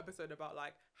have a whole episode about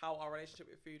like how our relationship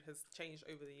with food has changed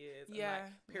over the years, and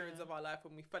like periods of our life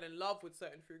when we fell in love with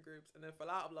certain food groups and then fell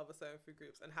out of love with certain food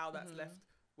groups, and how that's left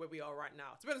where we are right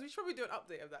now. To be honest, we should probably do an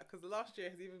update of that because the last year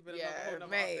has even been another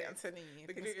update. I'm telling you,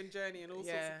 the gluten journey and all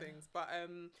sorts of things. But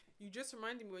you just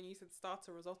reminded me when you said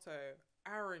starter risotto,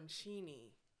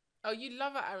 arancini. Oh, you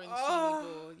love an arancini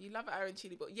ball. You love an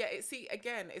arancini ball. Yeah,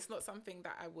 again, it's not something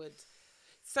that I would.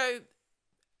 So,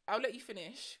 I'll let you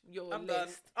finish your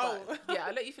list. I'll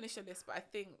let you finish your list. But I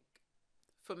think,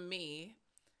 for me,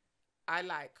 I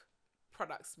like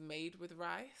products made with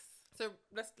rice. So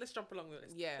let's jump along the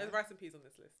list. Yeah, there's rice and peas on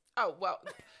this list. Oh well.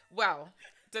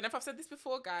 Don't know if I've said this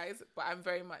before, guys, but I'm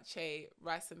very much a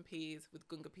rice and peas with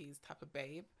gunga peas type of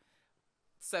babe.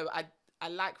 So I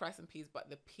like rice and peas, but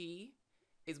the pea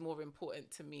is more important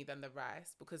to me than the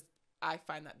rice because I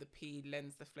find that the pea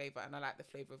lends the flavour and I like the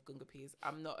flavour of gunga peas.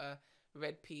 I'm not a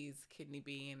red peas, kidney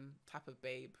bean type of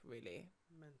babe, really.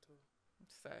 Mental.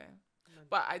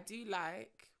 But I do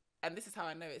like, and this is how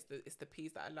I know it's the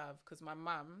peas that I love, because my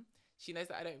mum, she knows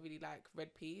that I don't really like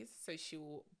red peas, so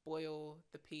she'll boil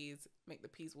the peas, make the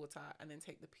peas water, and then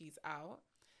take the peas out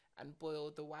and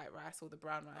boil the white rice or the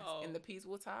brown rice in the peas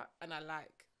water, and I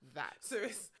like that. So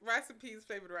it's rice and peas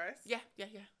flavoured rice? Yeah.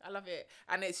 I love it.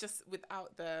 And it's just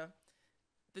without the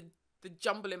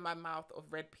jumble in my mouth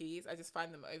of red peas. I just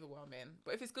find them overwhelming.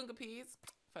 But if it's gunga peas,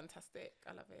 fantastic.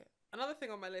 I love it. Another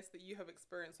thing on my list that you have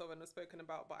experience of and have spoken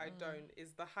about, but I don't,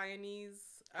 is the Hainanese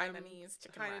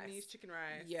chicken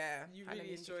rice. Yeah. You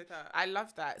really enjoy that. I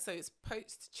love that. So it's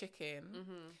poached chicken.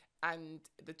 And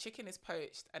the chicken is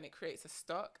poached and it creates a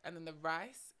stock, and then the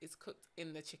rice is cooked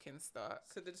in the chicken stock.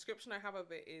 So the description I have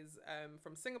of it is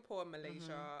from Singapore and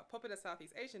Malaysia, popular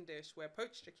Southeast Asian dish where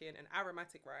poached chicken and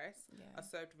aromatic rice are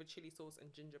served with a chili sauce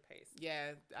and ginger paste.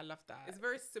 Yeah, I love that. It's a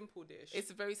very simple dish. It's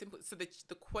very simple. So the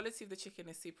quality of the chicken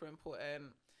is super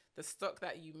important. The stock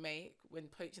that you make when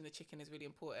poaching the chicken is really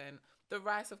important. The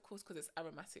rice, of course, because it's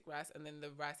aromatic rice, and then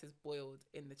the rice is boiled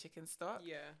in the chicken stock.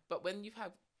 Yeah. But when you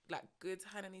have like good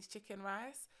Hainanese chicken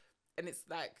rice, and it's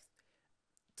like,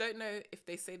 don't know if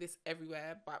they say this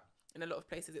everywhere, but in a lot of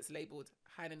places it's labeled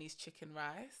Hainanese chicken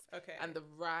rice. Okay. And the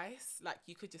rice, like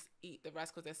you could just eat the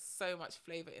rice because there's so much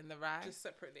flavour in the rice. Just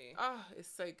separately. Oh, it's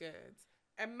so good.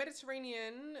 A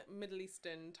Mediterranean, Middle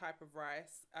Eastern type of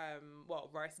rice,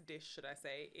 rice dish, should I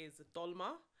say, is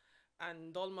dolma.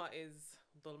 And dolma is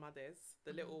dolmades,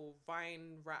 the little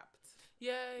vine-wrapped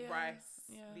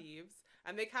rice leaves.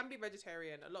 And they can be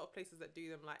vegetarian. A lot of places that do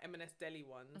them, like M&S Deli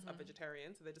ones, are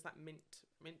vegetarian. So they're just like mint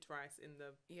rice in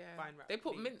the vine wrap. They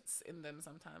put mince in them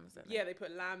sometimes, don't they? Yeah, they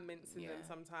put lamb mince in them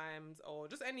sometimes, or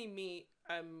just any meat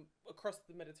across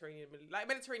the Mediterranean. Like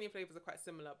Mediterranean flavors are quite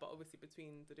similar, but obviously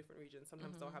between the different regions,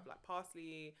 sometimes they'll have like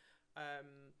parsley,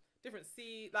 different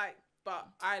seed, like. But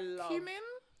I love cumin.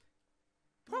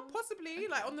 Possibly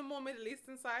like on the more Middle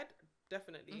Eastern side,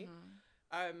 definitely.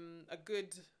 A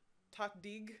good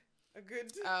tardig. A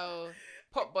good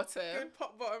pot bottom. Good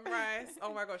pot bottom rice.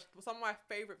 Oh my gosh. Some of my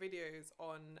favourite videos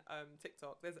on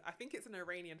TikTok. I think it's an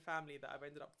Iranian family that I've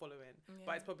ended up following.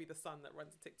 But it's probably the son that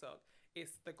runs TikTok.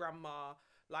 it's the grandma.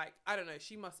 Like, I don't know,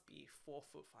 she must be 4'5".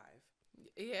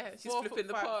 Yeah, she's flipping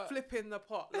the pot. Flipping the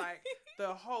pot, like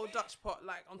the whole Dutch pot,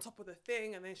 like on top of the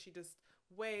thing, and then she just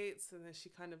waits, and then she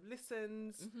kind of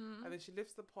listens, and then she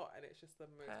lifts the pot, and it's just the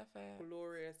most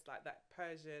glorious, like that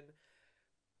Persian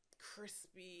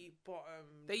crispy bottom.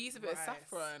 They use a bit of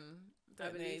saffron,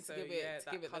 don't they, to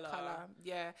give it the colour.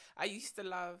 Yeah, I used to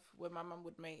love when my mum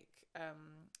would make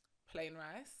plain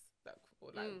rice, or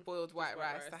like boiled white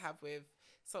rice to have with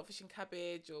saltfish and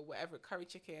cabbage or whatever, curry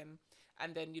chicken,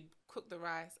 and then you'd cook the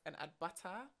rice and add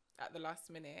butter at the last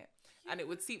minute, and it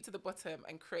would seep to the bottom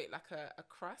and create like a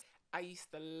crust. I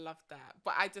used to love that,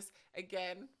 but I just,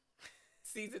 again,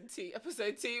 season 2,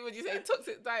 episode 2, when you say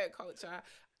toxic diet culture,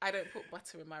 I don't put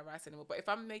butter in my rice anymore. But if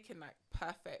I'm making like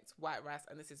perfect white rice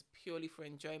and this is purely for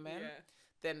enjoyment,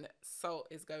 then salt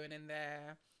is going in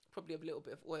there, probably a little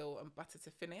bit of oil and butter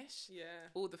to finish. Yeah.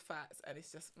 All the fats, and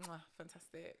it's just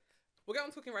fantastic. We'll get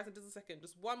on talking rice in just a second.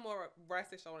 Just one more rice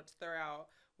dish I wanted to throw out,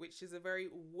 which is a very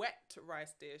wet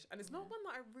rice dish. And it's not one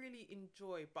that I really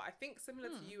enjoy, but I think similar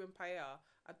to you and paella,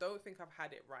 I don't think I've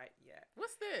had it right yet.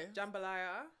 What's this?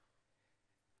 Jambalaya.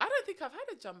 I don't think I've had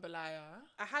a jambalaya.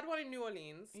 I had one in New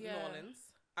Orleans.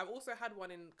 I've also had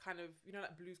one in kind of, you know,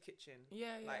 like Blue's Kitchen.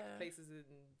 Like places in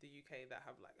the UK that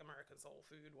have like American soul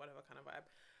food, whatever kind of vibe.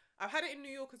 I've had it in New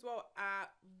York as well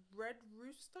at Red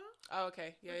Rooster. Oh,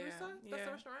 okay. Yeah, Red Rooster? That's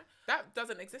the restaurant, right? That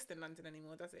doesn't exist in London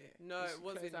anymore, does it? No, it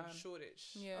was in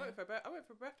Shoreditch. Yeah. I went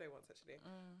for a birthday once, actually.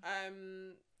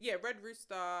 Red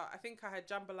Rooster. I think I had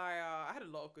jambalaya. I had a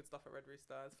lot of good stuff at Red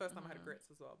Rooster. It's the first time I had grits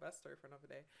as well. Best story for another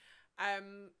day. I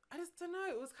just don't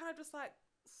know. It was kind of just like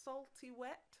salty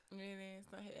wet. Really?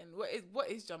 It's not hitting.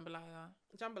 What is jambalaya?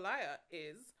 Jambalaya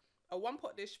is a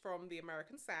one-pot dish from the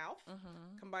American South,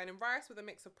 combining rice with a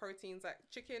mix of proteins like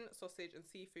chicken, sausage, and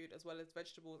seafood, as well as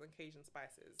vegetables and Cajun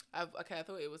spices. I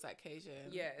thought it was like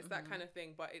Cajun. Yeah, it's that kind of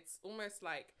thing, but it's almost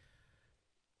like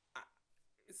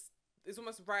it's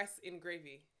almost rice in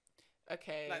gravy.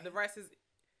 Okay. Like the rice is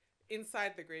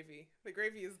inside the gravy. The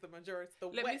gravy is the majority.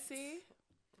 Let me see.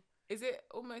 Is it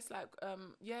almost like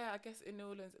I guess in New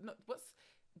Orleans? What's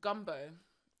gumbo?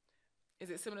 Is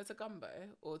it similar to gumbo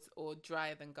or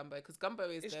drier than gumbo? Because gumbo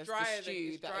is the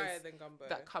stew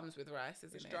that comes with rice,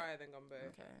 isn't it? It's drier than gumbo.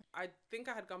 Okay. I think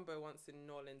I had gumbo once in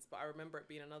New Orleans, but I remember it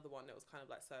being another one that was kind of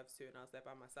like served too, and I was there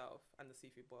by myself, and the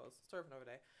seafood boils. Story for another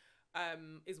day.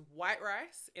 Is white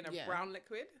rice in a brown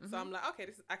liquid. So I'm like, okay,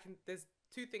 there's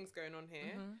two things going on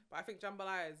here, but I think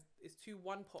jambalaya is too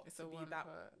one pot to be that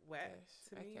wet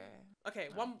to me. Okay,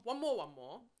 one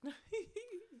more.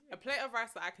 A plate of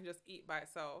rice that I can just eat by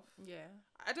itself. Yeah.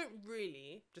 I don't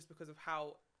really, just because of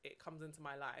how it comes into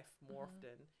my life more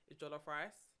often, is jollof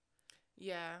rice.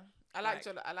 Yeah. I like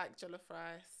jollof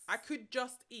rice. I could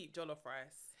just eat jollof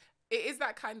rice. It is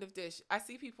that kind of dish. I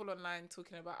see people online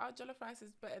talking about, jollof rice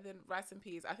is better than rice and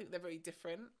peas. I think they're very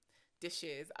different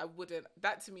dishes.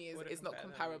 That to me is not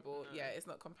comparable. No. Yeah, it's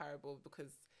not comparable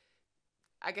because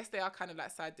I guess they are kind of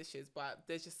like side dishes, but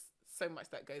there's just so much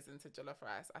that goes into jollof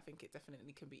rice. I think it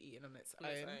definitely can be eaten on its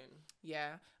own.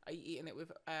 Yeah. Are you eating it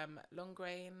with long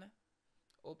grain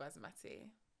or basmati?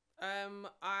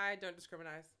 I don't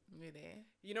discriminate. Really?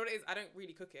 You know what it is? I don't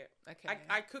really cook it. Okay.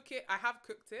 I cook it. I have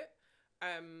cooked it.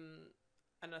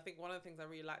 And I think one of the things I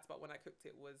really liked about when I cooked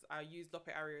it was I used Lope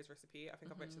Ario's recipe. I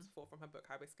think I've mentioned this before from her book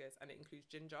Hibiscus, and it includes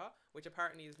ginger, which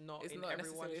apparently is not in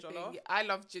everyone's jollof. I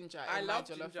love ginger. I love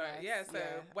ginger. Rice. Yeah, so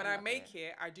when I make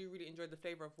it, I do really enjoy the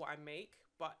flavour of what I make,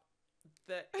 but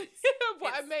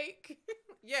I make.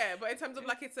 Yeah, but in terms of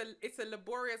like it's a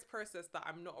laborious process that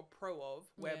I'm not a pro of,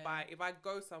 whereby if I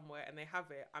go somewhere and they have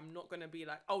it, I'm not gonna be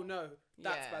like, oh no,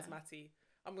 that's basmati.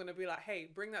 I'm going to be like, hey,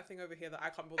 bring that thing over here that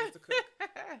I can't bother to cook.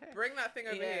 Bring that thing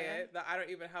over here that I don't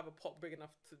even have a pot big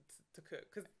enough to cook.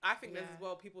 Because I think there's as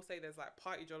well, people say there's like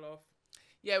party jollof.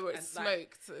 Yeah, where it's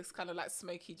smoked. Like, it's kind of like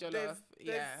smoky jollof.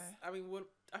 I mean,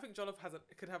 I think jollof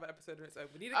could have an episode on its own.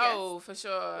 We need a guest. Oh, for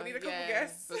sure. We need a couple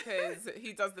guests. Because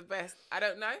he does the best. I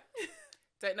don't know.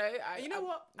 Don't know. You know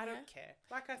what? I don't care.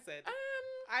 Like I said,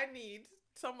 I need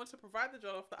someone to provide the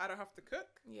jollof that I don't have to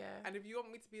cook. Yeah. And if you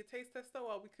want me to be a taste tester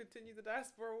while we continue the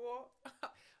diaspora war.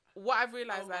 What I've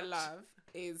realised I love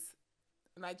is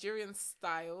Nigerian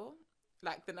style,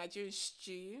 like the Nigerian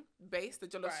stew base, the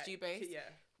jollof stew base,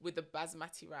 with the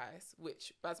basmati rice,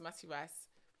 which basmati rice,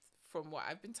 from what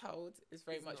I've been told, is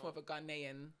very much more of a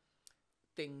Ghanaian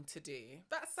thing to do.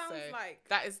 That sounds like...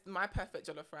 That is my perfect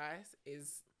jollof rice,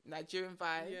 is Nigerian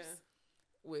vibes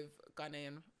with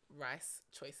Ghanaian rice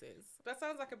choices. That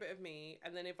sounds like a bit of me.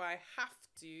 And then if I have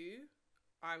to,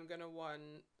 I'm gonna want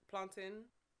plantain.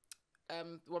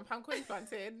 £1 coin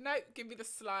plantain. No, give me the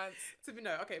slants. To be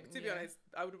honest,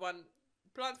 I would want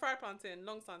fried plantain,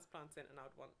 long slants plantain, and I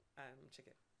would want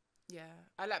chicken. Yeah,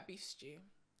 I like beef stew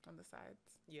on the sides.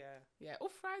 Yeah, or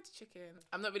fried chicken.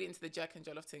 I'm not really into the jerk and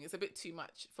jollof thing. It's a bit too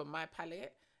much for my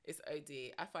palate. It's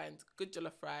OD. I find good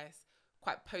jollof rice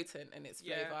quite potent in its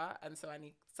flavour, and so I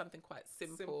need something quite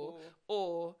simple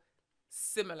or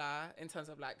similar in terms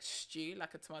of like stew,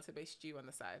 like a tomato-based stew on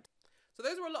the side. So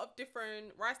those are a lot of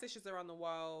different rice dishes around the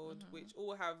world, which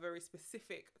all have very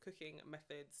specific cooking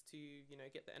methods to, you know,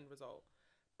 get the end result.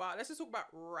 But let's just talk about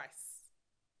rice.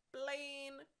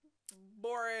 Plain,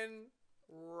 boring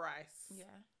rice. Yeah.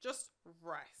 Just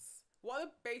rice. What are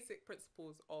the basic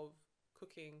principles of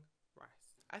cooking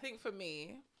rice? I think for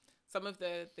me, some of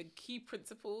the key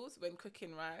principles when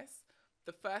cooking rice,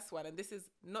 the first one, and this is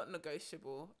not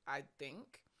negotiable, I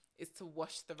think, is to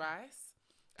wash the rice.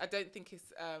 I don't think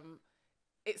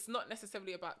it's not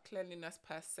necessarily about cleanliness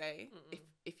per se,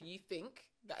 if you think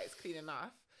that it's clean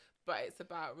enough, but it's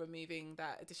about removing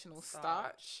that additional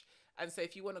starch. And so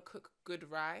if you want to cook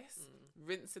good rice,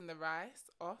 rinsing the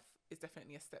rice off is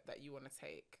definitely a step that you want to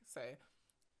take. So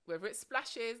whether it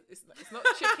splashes, it's not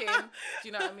chicken, do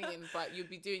you know what I mean? But you'll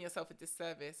be doing yourself a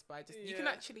disservice by just, you can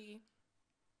actually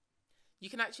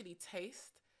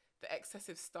taste the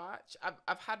excessive starch.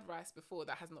 I've had rice before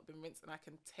that has not been rinsed, and I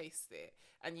can taste it.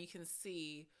 And you can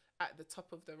see at the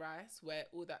top of the rice where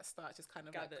all that starch is kind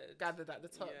of gathered at the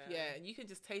top. Yeah, and you can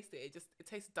just taste it. It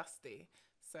tastes dusty.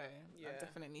 So I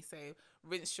definitely say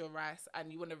rinse your rice,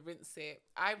 and you want to rinse it.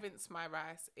 I rinse my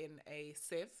rice in a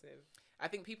sieve. I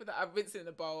think people that are rinsing in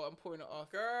a bowl and pouring it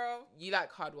off, girl, you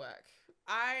like hard work.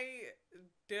 I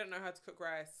didn't know how to cook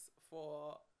rice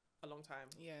for a long time.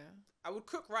 Yeah. I would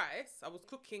cook rice. I was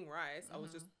cooking rice. I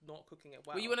was just not cooking it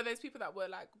well. Were you one of those people that were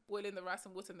like boiling the rice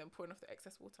and water and then pouring off the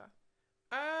excess water?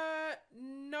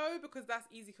 No, because that's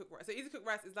easy cook rice. So easy cook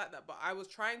rice is like that, but I was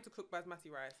trying to cook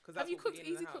basmati rice because have you cooked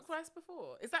easy cook rice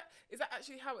before? Is that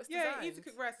actually how it's designed? Yeah, easy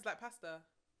cook rice is like pasta.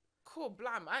 Cool,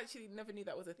 blam. I actually never knew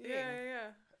that was a thing.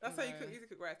 Yeah. That's how you cook easy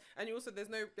cook rice. And you also there's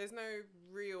no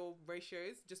real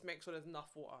ratios. Just make sure there's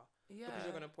enough water. Yeah. Because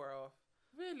you're gonna pour it off.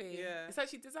 Really? Yeah. It's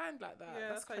actually designed like that. Yeah,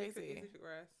 that's how crazy. you cook easy cook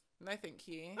rice. No, thank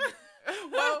you.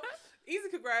 Well, easy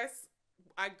cook rice,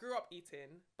 I grew up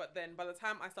eating, but then by the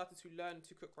time I started to learn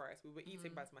to cook rice, we were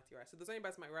eating basmati rice. So there's only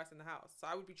basmati rice in the house. So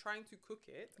I would be trying to cook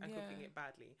it and cooking it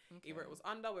badly. Okay. Either it was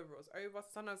under, whether it was over.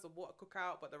 Sometimes the water cook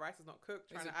out, but the rice is not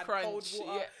cooked. Trying to add cold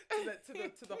water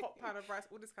to the hot pan of rice,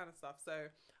 all this kind of stuff. So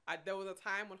there was a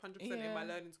time 100% in my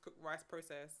learning to cook rice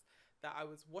process that I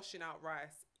was washing out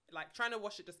rice, like trying to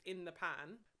wash it just in the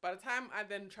pan. By the time I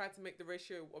then tried to make the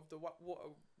ratio of the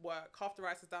water work, half the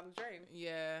rice is down the drain.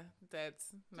 Yeah,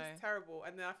 that's terrible.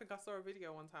 And then I think I saw a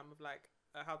video one time of like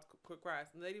how to cook rice,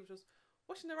 and the lady was just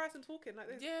washing the rice and talking like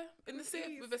this. Yeah, in the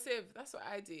sieve with a sieve. That's what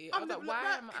I do. I was like,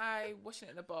 why am I washing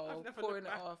it in a bowl, pouring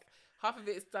it off? Half of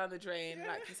it is down the drain. Yeah.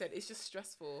 Like you said, it's just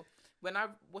stressful. When I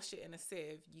wash it in a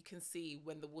sieve, you can see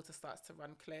when the water starts to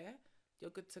run clear.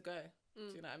 You're good to go.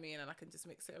 Do you know what I mean? And I can just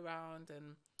mix it around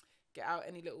and get out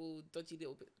any dodgy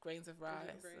little grains of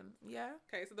rice. And,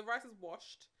 Okay, so the rice is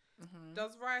washed.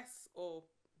 Does rice, or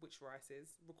which rices,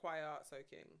 require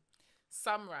soaking?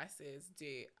 Some rices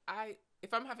do.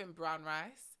 If I'm having brown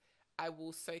rice, I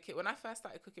will soak it. When I first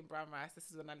started cooking brown rice, this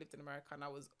is when I lived in America, and I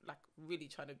was like really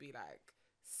trying to be like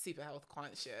super health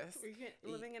conscious. Were you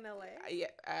living in LA?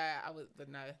 Yeah, I was, but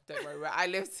no, don't worry. Where I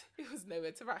lived, it was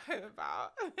nowhere to write home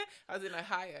about. I was in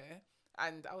Ohio,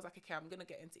 and I was like, okay, I'm gonna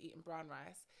get into eating brown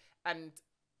rice. And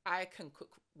I can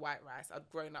cook white rice. I'd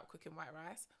grown up cooking white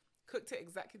rice. Cooked it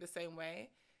exactly the same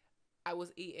way. I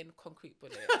was eating concrete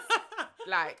bullets.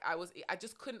 I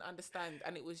just couldn't understand.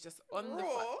 And it was just on the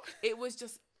it was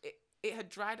just, it had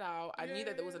dried out. I knew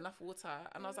that there was enough water.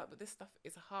 And I was like, but this stuff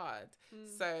is hard.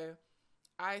 So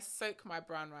I soak my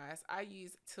brown rice. I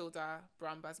use Tilda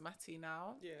brown basmati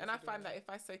now. Yeah, and I find that if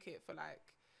I soak it for like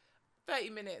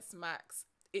 30 minutes max,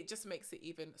 it just makes it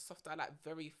even softer. I like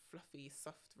very fluffy,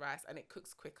 soft rice, and it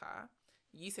cooks quicker.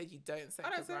 You said you don't soak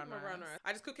your brown rice.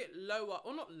 I just cook it lower,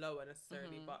 or not lower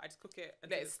necessarily, but I just cook it and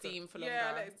let it steam for longer.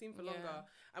 Yeah, let it steam for longer.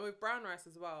 And with brown rice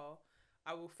as well,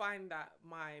 I will find that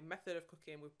my method of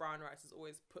cooking with brown rice is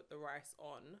always put the rice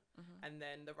on, and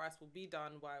then the rice will be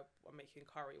done while I'm making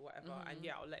curry, whatever. And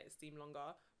I'll let it steam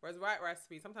longer. Whereas white rice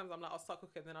for me, sometimes I'm like, I'll start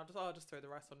cooking, then I'll just throw the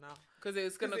rice on now because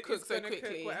it's gonna cook so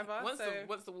quickly.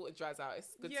 Once the water dries out,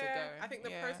 it's good to go. I think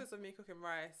the process of me cooking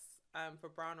rice, for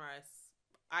brown rice,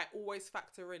 I always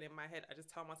factor in my head. I just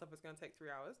tell myself it's gonna take 3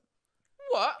 hours.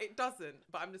 What? It doesn't.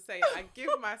 But I'm just saying, I give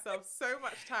myself so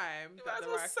much time. You might as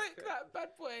well soak that bad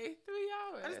boy 3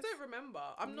 hours. I just don't remember.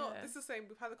 I'm not. Yeah. This is the same.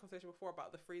 We've had the conversation before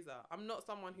about the freezer. I'm not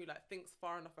someone who like thinks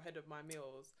far enough ahead of my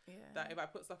meals that if I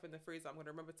put stuff in the freezer, I'm gonna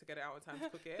remember to get it out in time to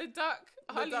cook it. The duck.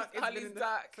 Holly's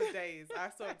duck. For days. I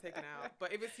still haven't taken it out.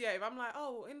 But if it's if I'm like,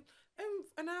 oh, in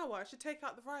an hour, I should take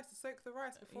out the rice to soak the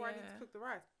rice before I need to cook the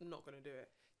rice. I'm not gonna do it.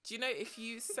 Do you know if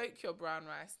you soak your brown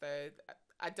rice though?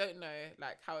 I don't know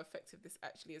like how effective this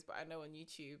actually is, but I know on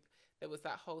YouTube there was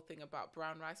that whole thing about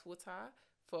brown rice water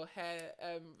for hair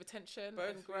retention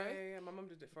and growth. Yeah, my mum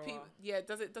did it for a while. Yeah,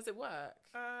 does it work?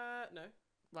 No.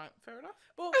 Right, fair enough.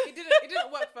 Well, it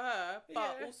didn't work for her,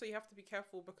 but also you have to be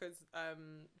careful because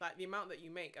like the amount that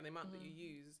you make and the amount that you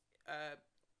use,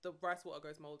 the rice water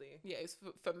goes moldy. Yeah, it's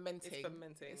fermenting.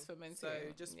 It's fermenting. So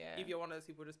just if you're one of those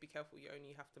people, just be careful. You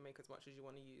only have to make as much as you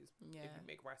want to use. Yeah. If you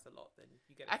make rice a lot, then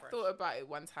you get it fresh. I thought about it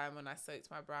one time when I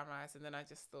soaked my brown rice, and then I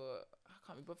just thought, I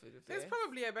can't be bothered with this. There's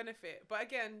probably a benefit, but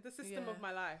again, the system of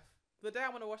my life. The day I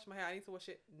want to wash my hair, I need to wash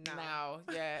it now.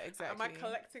 Yeah, exactly. Am I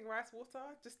collecting rice water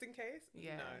just in case?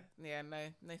 Yeah. No. Yeah,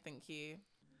 no, thank you.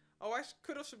 Oh,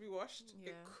 could or should be washed. Yeah.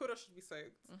 It could or should be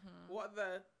soaked. What are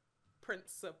the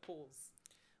principles?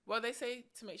 Well, they say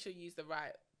to make sure you use the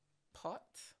right pot.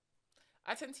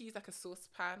 I tend to use like a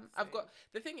saucepan.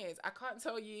 The thing is, I can't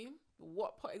tell you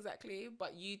what pot exactly,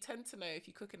 but you tend to know if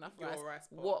you cook enough rice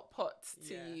what pot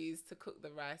to use to cook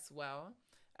the rice well.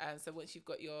 And so once you've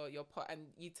got your pot and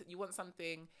you want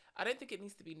something, I don't think it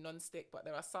needs to be non-stick, but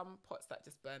there are some pots that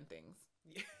just burn things.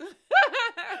 Yeah.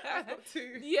 I've got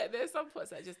two. Yeah, there's some pots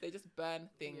that just burn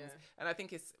things. Yeah. And I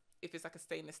think if it's like a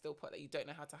stainless steel pot that you don't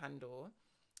know how to handle,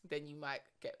 then you might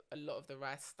get a lot of the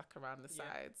rice stuck around the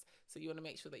sides. So you want to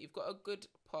make sure that you've got a good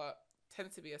pot.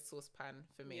 Tends to be a saucepan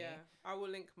for me. Yeah, I will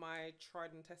link my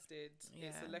tried and tested.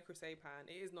 It's a Le Creuset pan.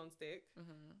 It is non-stick,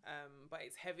 but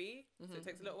it's heavy, so it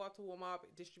takes a little while to warm up.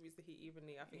 It distributes the heat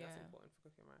evenly. I think that's important for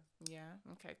cooking rice.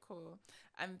 Yeah. Okay. Cool.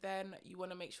 And then you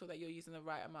want to make sure that you're using the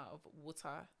right amount of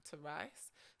water to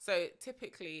rice. So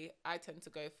typically, I tend to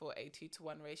go for a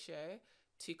 2-to-1 ratio: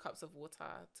 2 cups of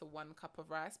water to 1 cup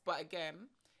of rice. But again,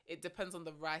 it depends on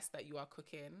the rice that you are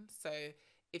cooking. So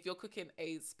if you're cooking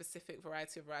a specific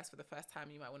variety of rice for the first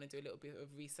time, you might want to do a little bit of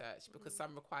research because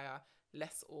some require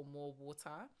less or more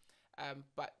water.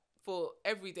 But for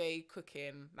everyday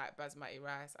cooking, like basmati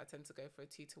rice, I tend to go for a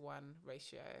 2-to-1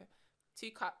 ratio.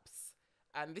 2 cups.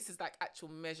 And this is like actual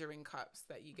measuring cups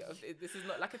that you get. This is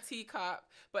not like a teacup.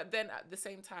 But then at the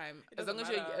same time, as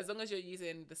long as you're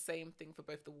using the same thing for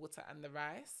both the water and the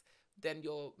rice, then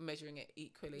you're measuring it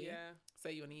equally. Yeah. So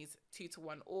you want to use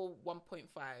 2-to-1 or 1.5.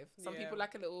 Some people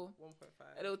like a little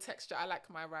 1.5. A little texture. I like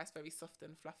my rice very soft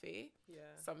and fluffy. Yeah.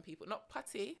 Some people not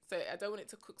putty. So I don't want it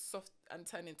to cook soft and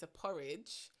turn into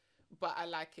porridge, but I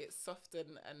like it soft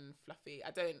and fluffy.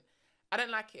 I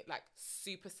don't like it like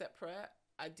super separate.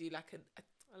 I do like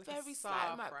a very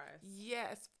slight amount. Rice.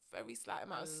 Yes, very slight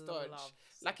amount of starch.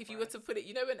 Like if you were to put it,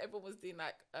 you know, when everyone was doing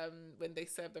like when they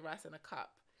serve the rice in a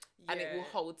cup. And it will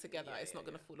hold together. It's not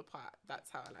going to fall apart. That's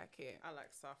how I like it. I like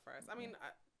soft rice. I mean,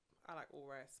 I like all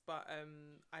rice, but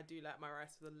I do like my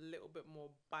rice with a little bit more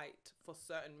bite for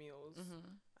certain meals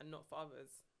and not for others.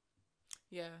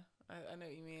 Yeah, I know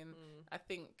what you mean. I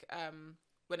think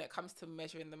when it comes to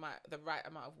measuring the right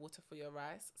amount of water for your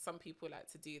rice, some people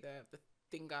like to do the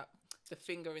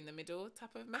finger in the middle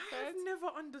type of method. I've never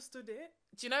understood it.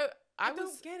 Do you know? I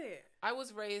don't get it. I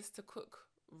was raised to cook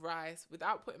rice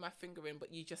without putting my finger in, but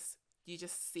you just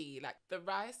see like the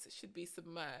rice should be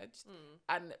submerged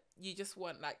and you just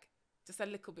want like just a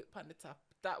little bit on the top.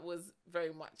 That was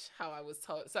very much how I was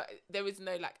told. So there is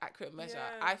no like accurate measure.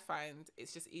 I find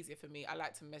it's just easier for me. I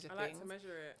like to measure things. I like to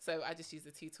measure it. So I just use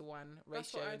the 2-to-1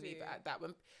 ratio and leave it at that.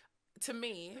 When to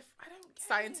me,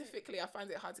 scientifically, I find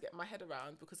it hard to get my head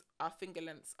around because our finger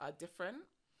lengths are different.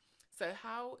 So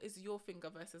how is your finger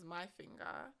versus my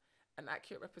finger an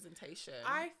accurate representation?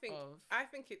 I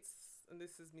think it's, and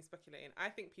this is me speculating, I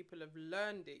think people have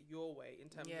learned it your way in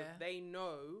terms of they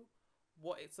know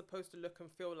what it's supposed to look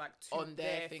and feel like to on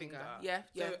their finger. Yeah.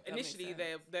 So initially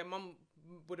their mum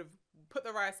would have put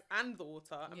the rice and the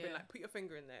water and been like, put your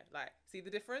finger in there, like, see the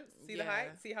difference, see the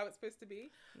height, see how it's supposed to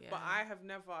be. But I've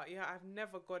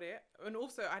never got it. And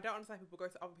also I don't understand people go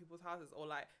to other people's houses or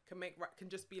like can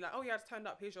just be like, oh yeah, I just turned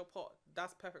up, here's your pot,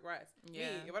 that's perfect rice. Me,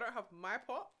 if I don't have my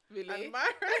pot and my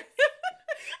rice,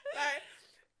 like,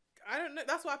 I don't know.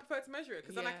 That's why I prefer to measure it,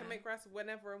 because then I can make rice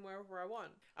whenever and wherever I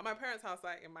want. At my parents' house,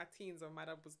 like in my teens, when my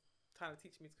dad was trying to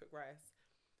teach me to cook rice,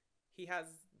 he has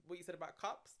what you said about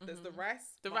cups. There's the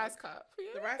rice The mug. rice cup. Yeah.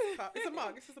 The rice cup. It's a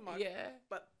mug. It's just a mug. Yeah.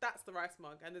 But that's the rice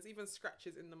mug. And there's even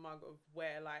scratches in the mug of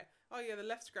where, like, oh yeah, the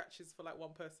left scratch is for like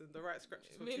one person, the right scratch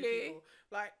is for two people.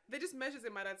 Like, they just measures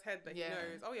in my dad's head that he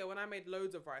knows, oh yeah, when I made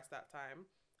loads of rice that time,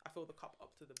 I fill the cup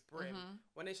up to the brim.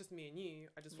 When it's just me and you,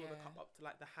 I just fill the cup up to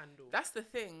like the handle. That's the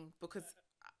thing, because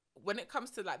when it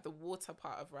comes to like the water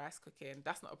part of rice cooking,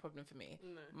 that's not a problem for me.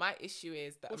 No. My issue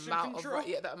is the amount of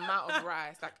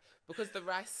rice, like, because the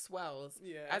rice swells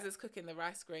as it's cooking, the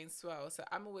rice grains swell. So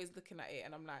I'm always looking at it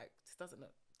and I'm like, this doesn't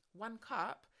look, 1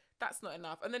 cup, that's not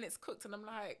enough. And then it's cooked and I'm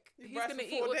like, he's gonna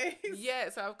eat 4 days. Yeah,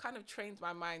 so I've kind of trained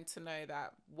my mind to know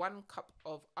that 1 cup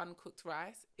of uncooked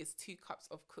rice is 2 cups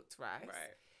of cooked rice.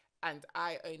 Right. And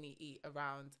I only eat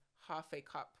around half a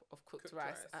cup of cooked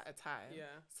rice at a time. Yeah.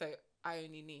 So I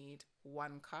only need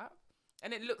 1 cup.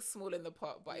 And it looks small in the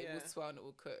pot, but it will swell and it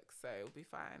will cook. So it'll be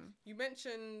fine. You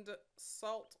mentioned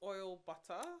salt, oil,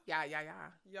 butter. Yeah.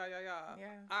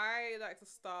 I like to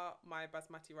start my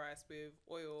basmati rice with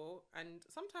oil and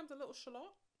sometimes a little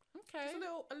shallot. Okay. Just a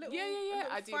little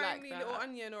I do like that. Little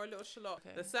onion or a little shallot.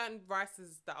 Okay. There's certain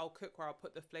rices that I'll cook where I'll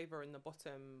put the flavour in the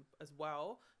bottom as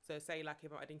well. So say like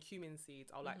if I'm adding cumin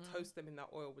seeds, I'll like toast them in that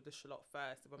oil with the shallot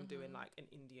first if I'm doing like an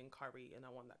Indian curry and I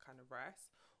want that kind of rice.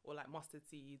 Or like mustard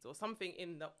seeds or something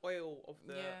in the oil of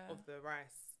the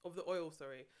oil,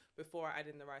 before I add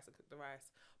in the rice and cook the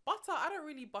rice. Butter, I don't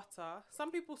really butter.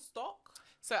 Some people stock.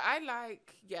 So I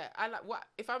like what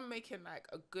if I'm making like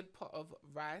a good pot of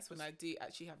rice, when I do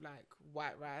actually have like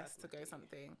white rice to go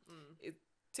something, it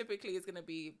typically is going to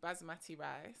be basmati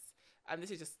rice. And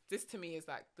this to me is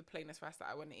like the plainest rice that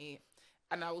I want to eat.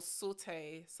 And I will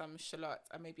saute some shallots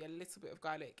and maybe a little bit of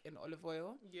garlic in olive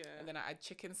oil. Yeah. And then I add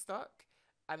chicken stock.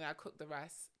 And I cook the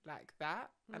rice like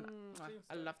that. And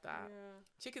I love that. Yeah.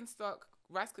 Chicken stock,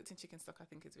 rice cooked in chicken stock, I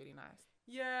think is really nice.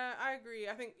 Yeah, I agree.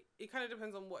 I think it kind of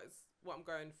depends on what I'm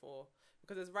going for.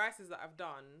 Because there's rices that I've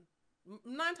done,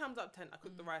 9 times out of 10, I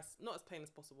cook the rice not as plain as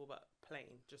possible, but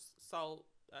plain. Just salt,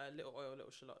 little oil,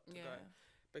 little shallot to go.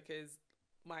 Because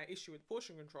my issue with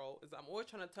portion control is that I'm always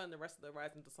trying to turn the rest of the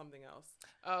rice into something else.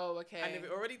 Oh, okay. And if it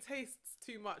already tastes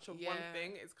too much of one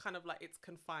thing, it's kind of like it's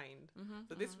confined.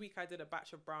 So this week I did a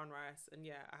batch of brown rice and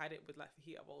I had it with like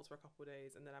fajita bowls for a couple of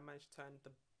days and then I managed to turn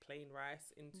the plain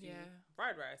rice into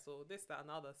fried rice or this, that and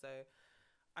the other. So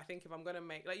I think if I'm going to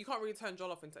make, like, you can't really turn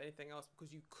jollof into anything else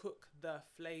because you cook the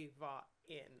flavour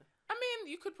in. I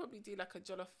mean, you could probably do like a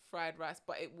jollof fried rice,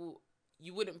 but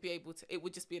you wouldn't be able to, it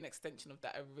would just be an extension of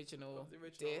that original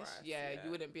dish. Rice, you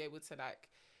wouldn't be able to like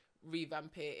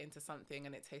revamp it into something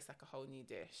and it tastes like a whole new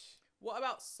dish. What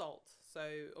about salt? So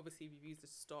obviously if you've used a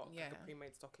stock, like a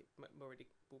pre-made stock, it already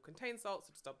will contain salt,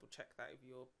 so just double check that if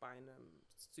you're buying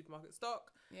supermarket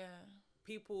stock.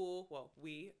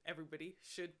 Everybody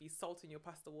should be salting your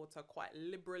pasta water quite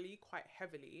liberally, quite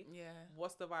heavily.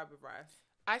 What's the vibe with rice?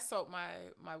 I salt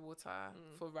my water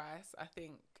for rice. I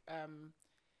think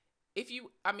if you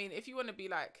want to be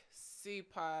like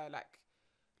super like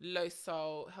low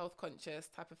salt, health conscious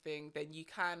type of thing, then you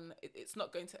can, it's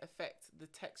not going to affect the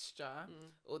texture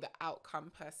or the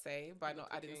outcome per se by not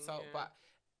adding salt. But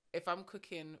if I'm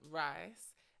cooking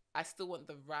rice, I still want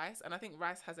the rice, and I think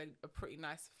rice has a pretty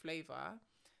nice flavor.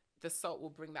 The salt will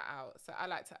bring that out. So I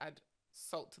like to add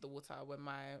salt to the water when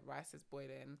my rice is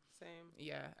boiling. Same.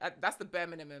 Yeah, that's the bare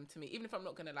minimum to me. Even if I'm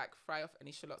not gonna like fry off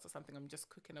any shallots or something, I'm just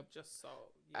cooking up just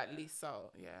salt. At least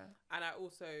salt. Yeah. And I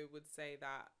also would say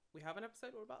that we have an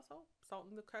episode all about salt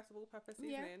and the curse of all pepper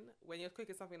seasoning. When you're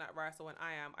cooking something like rice, or when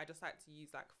I just like to use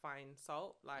like fine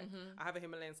salt. Like I have a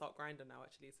Himalayan salt grinder now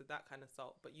actually, so that kind of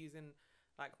salt. But using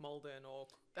like Malden or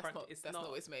that's not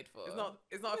what it's made for.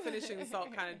 It's not a finishing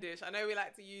salt kind of dish. I know we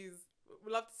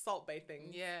love to salt bathe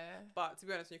things. Yeah. But to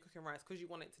be honest, when you're cooking rice, because you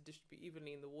want it to distribute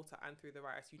evenly in the water and through the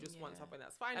rice, you just want something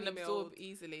that's finely and absorb milled,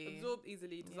 easily,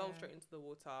 dissolve straight into the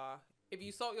water. If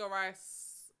you salt your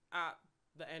rice at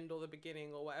the end or the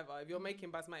beginning or whatever, if you're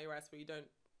making basmati rice where you don't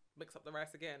mix up the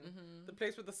rice again, the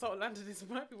place where the salt landed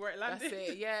might be where it landed. That's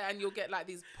it. Yeah, and you'll get like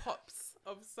these pops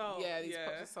of salt. Yeah, these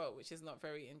pops of salt, which is not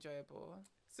very enjoyable.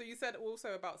 So you said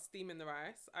also about steaming the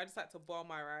rice. I just like to boil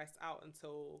my rice out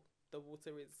until the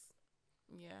water is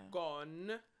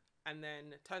gone, and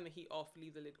then turn the heat off,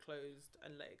 leave the lid closed,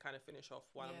 and let it kind of finish off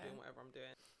while I'm doing whatever I'm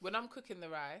doing. When I'm cooking the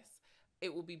rice,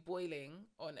 it will be boiling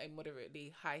on a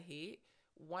moderately high heat.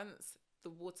 Once the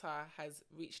water has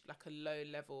reached like a low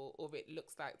level, or it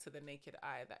looks like to the naked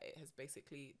eye that it has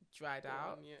basically dried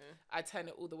out, I turn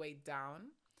it all the way down,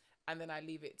 and then I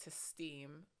leave it to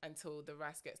steam until the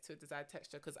rice gets to a desired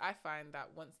texture. Because I find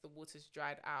that once the water's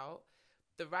dried out,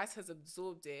 the rice has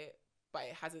absorbed it but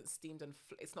it hasn't steamed and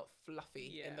it's not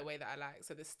fluffy in the way that I like.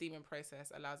 So the steaming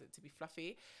process allows it to be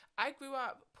fluffy. I grew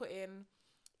up putting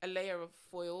a layer of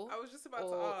foil I was just about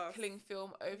or to ask. cling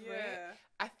film over it.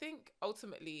 I think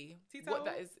ultimately what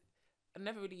that is, I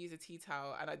never really used a tea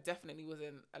towel, and I definitely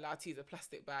wasn't allowed to use a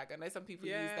plastic bag. I know some people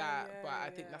use that, but I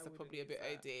think that's probably a bit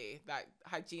OD. Like,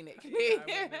 hygienically,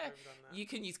 you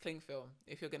can use cling film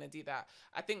if you're going to do that.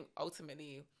 I think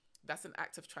ultimately that's an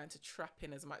act of trying to trap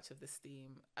in as much of the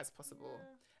steam as possible.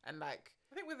 And like,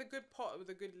 I think with a good pot with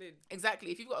a good lid.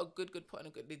 Exactly. If you've got a good pot and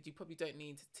a good lid, you probably don't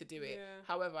need to do it.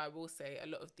 However, I will say a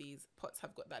lot of these pots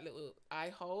have got that little eye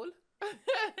hole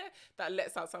that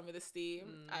lets out some of the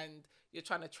steam, and you're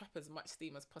trying to trap as much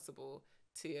steam as possible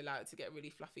to allow it to get really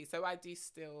fluffy. So I do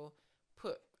still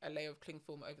put a layer of cling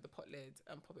film over the pot lid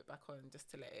and pop it back on just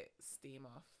to let it steam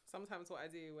off. Sometimes what I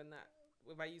do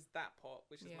if I use that pot,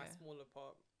 which is my smaller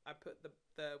pot, I put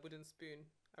the wooden spoon.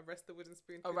 I rest the wooden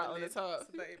spoon right on the top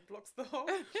so that it blocks the hole.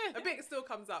 A bit still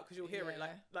comes out because you'll hear it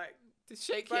like just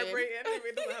shaking, vibrating.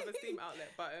 It doesn't have a steam outlet.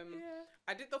 But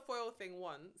I did the foil thing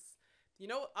once. You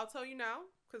know, I'll tell you now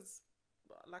because,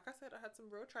 like I said, I had some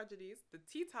real tragedies. The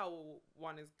tea towel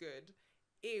one is good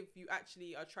if you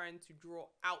actually are trying to draw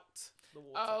out the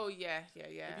water. Oh yeah.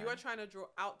 If you are trying to draw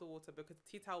out the water, because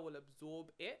the tea towel will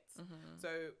absorb it. So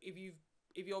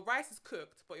if your rice is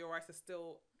cooked but your rice is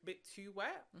still bit too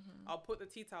wet, I'll put the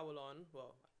tea towel on.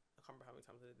 Well, I can't remember how many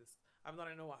times I did this. I've done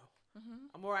it in a while.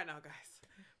 I'm all right now, guys.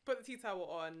 Put the tea towel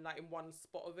on like in one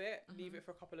spot of it, leave it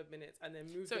for a couple of minutes, and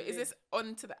then move. So is this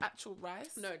onto the actual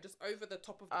rice? No, just over the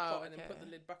top of the pot, and then put the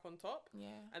lid back on top.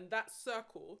 And that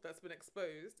circle that's been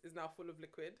exposed is now full of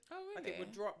liquid. Oh, really? Like it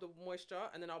would draw up the moisture,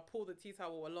 and then I'll pull the tea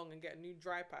towel along and get a new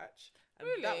dry patch, and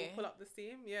Really? that will pull up the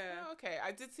steam. Yeah. Oh, okay.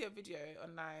 I did see a video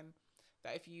online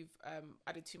that if you've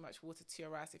added too much water to your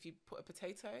rice, if you put a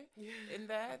potato in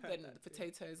there, then the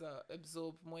potatoes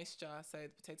absorb moisture, so the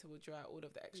potato will draw out all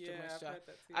of the extra moisture. I've heard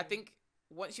that too. I think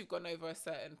once you've gone over a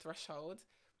certain threshold,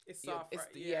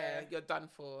 you're done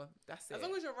for. That's it. As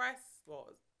long as your rice,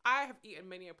 I have eaten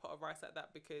many a pot of rice like that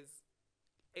because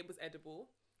it was edible.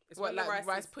 It's what, when like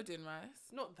rice pudding rice?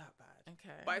 Not that bad.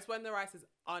 Okay. But it's when the rice is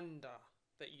under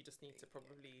that you just need to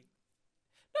probably...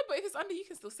 No, but if it's under, you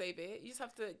can still save it. You just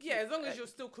have to keep, as long as you're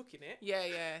still cooking it.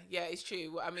 Yeah, it's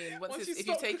true. I mean, if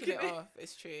you've taken it off,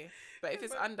 it's true. But if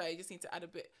it's under, you just need to add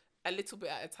a little bit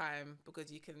at a time,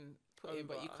 because you can put in,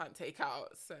 but you can't take out.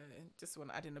 So just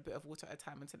want to add in a bit of water at a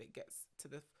time until it gets to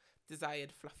the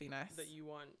desired fluffiness that you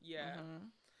want. Yeah.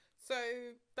 So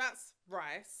that's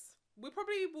rice. We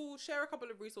probably will share a couple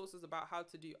of resources about how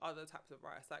to do other types of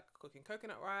rice, like cooking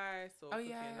coconut rice or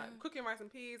cooking rice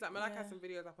and peas. Like Malak has some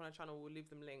videos up on our channel. We'll leave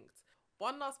them linked.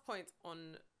 One last point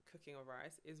on cooking of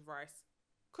rice is rice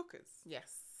cookers.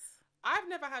 Yes. I've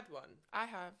never had one. I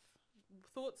have.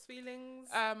 Thoughts, feelings?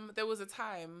 There was a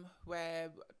time where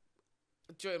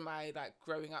during my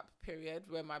growing up period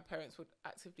where my parents would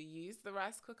actively use the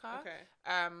rice cooker. Okay.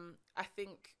 I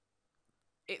think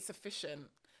it's efficient.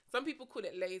 Some people call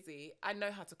it lazy. I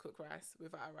know how to cook rice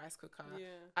without a rice cooker. Yeah.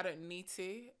 I don't need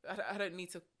to. I don't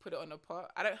need to put it on a pot.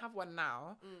 I don't have one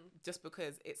now just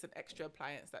because it's an extra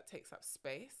appliance that takes up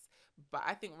space. But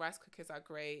I think rice cookers are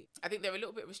great. I think they're a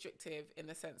little bit restrictive in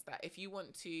the sense that if you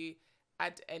want to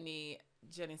add any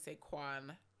je ne sais quoi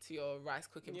to your rice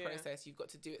cooking process, you've got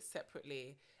to do it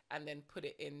separately and then put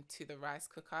it into the rice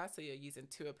cooker. So you're using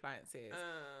two appliances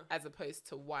as opposed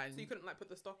to one. So you couldn't put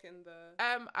the stock in the...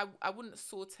 I wouldn't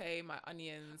saute my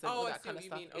onions and all that kind of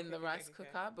stuff in the rice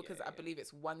cooker because I believe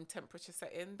it's one temperature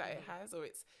setting that it has, or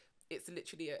it's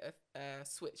literally a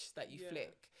switch that you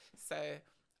flick. So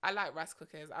I like rice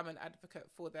cookers. I'm an advocate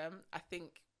for them. I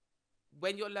think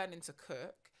when you're learning to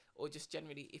cook, or just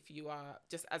generally if you are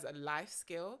just as a life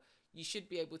skill, you should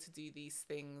be able to do these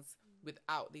things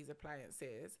without these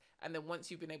appliances. And then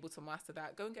once you've been able to master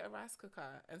that, go and get a rice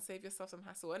cooker and save yourself some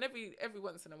hassle. And every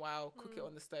once in a while, cook it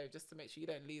on the stove just to make sure you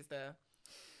don't lose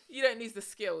the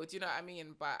skill. Do you know what I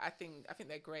mean? But I think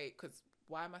they're great because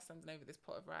why am I sending over this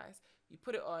pot of rice? You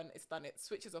put it on, it's done. It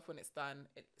switches off when it's done.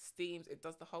 It steams. It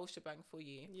does the whole shebang for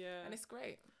you. Yeah, and it's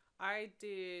great.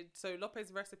 So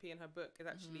Lope's recipe in her book is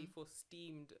actually for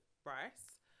steamed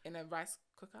rice. In a rice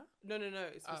cooker? No.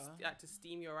 It's to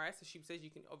steam your rice. So she says you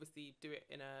can obviously do it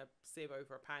in a sieve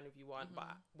over a pan if you want.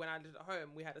 But when I did it at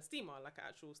home, we had a steamer, like an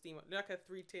actual steamer, like a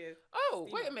 3-tier. Oh,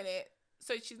 steamer. Wait a minute.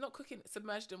 So she's not cooking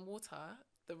submerged in water.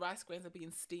 The rice grains are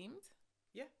being steamed?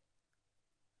 Yeah.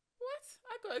 What?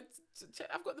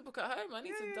 I've got the book at home. I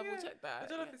need to double check that. I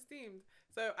don't know if it's steamed.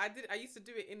 So I used to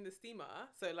do it in the steamer.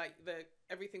 So like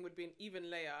everything would be an even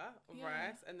layer of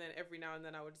rice, and then every now and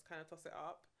then I would just kind of toss it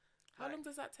up. How long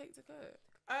does that take to cook?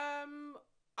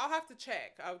 I'll have to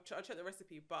check. I'll check the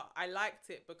recipe, but I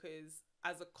liked it because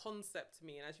as a concept to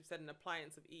me, and as you've said, an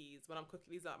appliance of ease, when I'm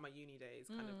cooking, these are like my uni days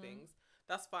kind of things.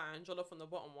 That's fine. Jollof on the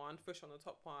bottom one, fish on the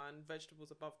top one, vegetables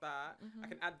above that. I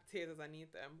can add the tiers as I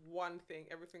need them. One thing,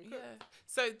 everything cooked. Yeah.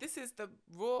 So this is the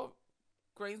raw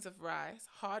grains of rice,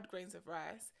 hard grains of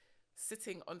rice,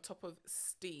 sitting on top of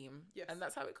steam. Yes. And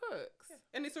that's how it cooks. Yeah.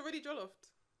 And it's already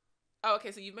jollofed. Oh,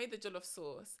 okay. So you've made the jollof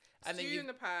sauce. And Stew then in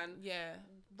the pan. Yeah.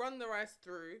 Run the rice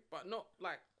through, but not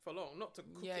like for long. Not to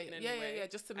cook it in any way. Yeah.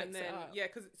 Just to mix it up. Yeah,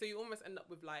 because so you almost end up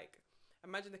with like,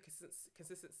 imagine the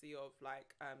consistency of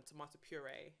like tomato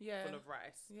puree full of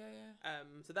rice. Yeah.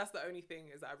 So that's the only thing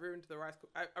is that I ruined the rice.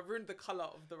 I ruined the color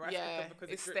of the rice cooker because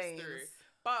it drips stains through.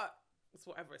 But it's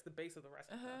whatever. It's the base of the rice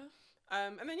cooker.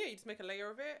 And then you just make a layer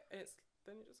of it, and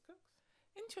then it just cooks.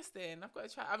 Interesting. I've got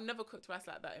to try. I've never cooked rice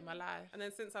like that in my life. And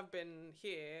then since I've been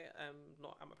here,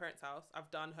 not at my parents' house,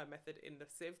 I've done her method in the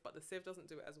sieve, but the sieve doesn't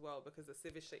do it as well because the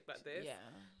sieve is shaped like this. Yeah.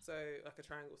 So like a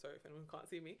triangle. Sorry if anyone can't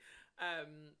see me.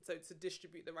 So to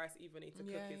distribute the rice evenly to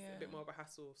cook is a bit more of a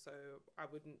hassle. So I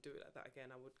wouldn't do it like that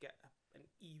again. I would get an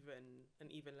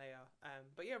even layer.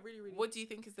 But yeah, really, really. What do you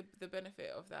think is the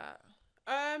benefit of that?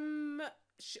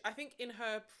 I think in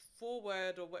her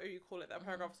foreword or whatever you call it, that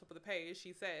paragraph top of the page,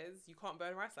 she says you can't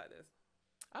burn rice like this.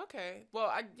 Okay,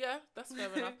 well, that's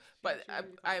fair enough. But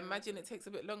I imagine it takes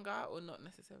a bit longer, or not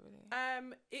necessarily.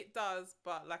 It does,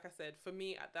 but like I said, for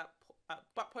me at that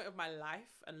point of my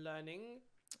life and learning,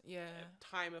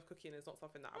 time of cooking is not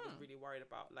something that I was really worried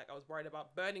about. Like I was worried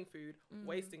about burning food,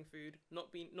 wasting food, not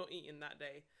eating that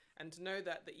day. And to know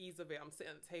that the ease of it, I'm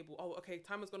sitting at the table. Oh, okay,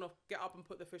 timer's gone off. Get up and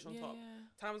put the fish on top.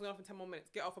 Timer's gone off in 10 more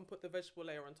minutes. Get off and put the vegetable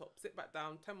layer on top. Sit back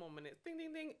down. 10 more minutes. Ding,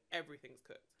 ding, ding. Everything's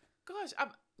cooked. Gosh,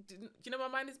 do you know my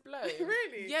mind is blown?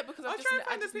 Really? Yeah, because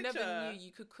I just never knew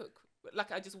you could cook.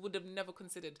 Like I just would have never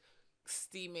considered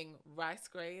steaming rice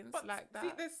grains like that.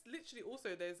 See,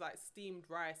 there's like steamed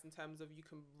rice in terms of you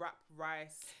can wrap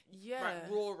rice,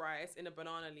 raw rice in a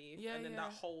banana leaf, and then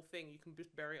that whole thing you can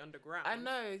just bury underground. I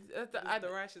know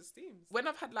the rice is steamed. When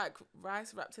I've had like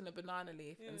rice wrapped in a banana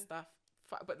leaf and stuff,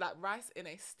 but like rice in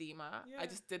a steamer, I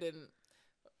just didn't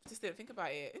think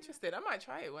about it. Interesting. I might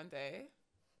try it one day.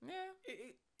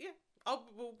 Yeah.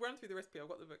 We'll run through the recipe. I've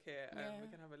got the book here. We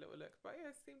can have a little look. But yeah,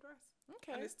 steamed rice.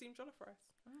 Okay. And it's steamed jollof rice.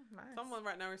 Oh, nice. Someone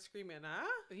right now is screaming,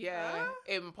 Yeah.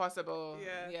 Impossible.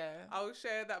 Yeah. I'll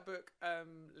share that book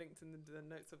linked in the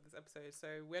notes of this episode. So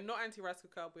we're not anti-rice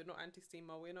cooker. We're not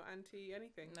anti-steamer. We're not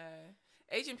anti-anything. No.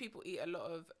 Asian people eat a lot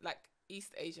of, like,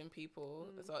 East Asian people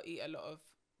as well eat a lot of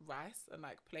rice and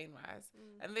like plain rice,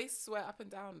 and they swear up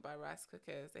and down by rice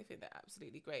cookers. They think they're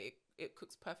absolutely great. It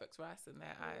cooks perfect rice in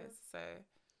their eyes. So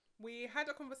we had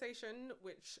a conversation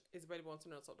which is available on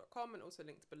sondersalt.com and also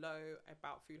linked below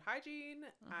about food hygiene,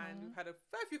 and we've had a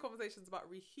fair few conversations about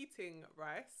reheating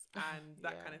rice and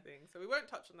that kind of thing. So we won't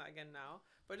touch on that again now,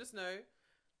 but just know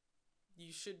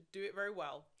you should do it very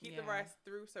well. Heat the rice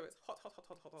through so it's hot.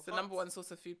 It's the number one source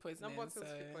of food poisoning. Number one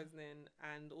source of food poisoning,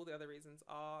 and all the other reasons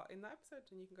are in that episode,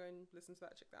 and you can go and listen to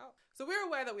that, check that out. So we're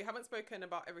aware that we haven't spoken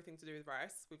about everything to do with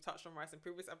rice. We've touched on rice in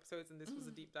previous episodes, and this was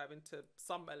a deep dive into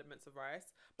some elements of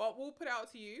rice. But we'll put it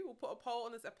out to you. We'll put a poll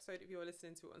on this episode if you're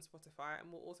listening to it on Spotify,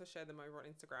 and we'll also share them over on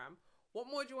Instagram. What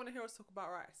more do you want to hear us talk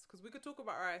about rice? Because we could talk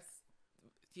about rice.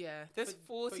 Yeah, there's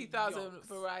 40,000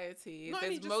 varieties.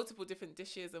 There's multiple different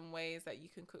dishes and ways that you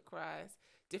can cook rice.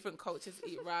 Different cultures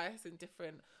eat rice in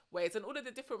different ways, and all of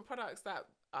the different products that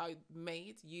are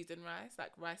made using rice,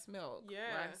 like rice milk,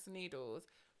 rice noodles,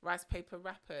 rice paper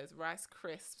wrappers, rice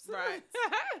crisps. Right.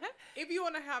 If you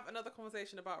want to have another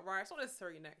conversation about rice, not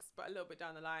necessarily next, but a little bit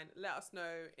down the line, let us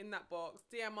know in that box.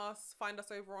 DM us, find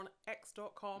us over on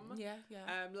x.com. Yeah.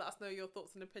 Let us know your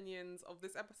thoughts and opinions of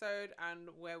this episode and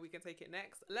where we can take it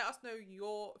next. Let us know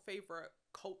your favourite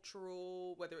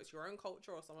cultural, whether it's your own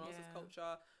culture or someone else's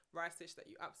culture, rice dish that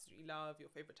you absolutely love, your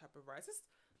favourite type of rice. Let's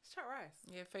chat rice.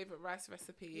 Yeah, favourite rice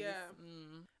recipes. Yeah.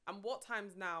 And what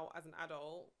times now as an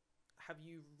adult have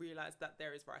you realised that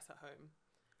there is rice at home?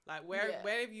 Like where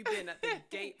have you been at the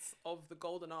gates of the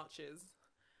Golden Arches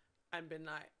and been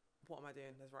like, what am I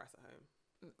doing? There's rice at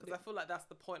home. Because I feel like that's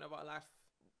the point of our life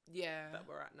that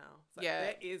we're at now. It's like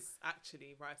there is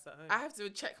actually rice at home. I have to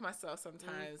check myself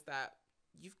sometimes that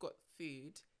you've got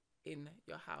food in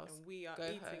your house. And we are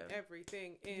eating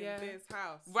everything in this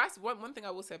house. Rice, one thing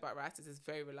I will say about rice is it's a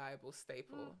very reliable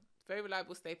staple. Very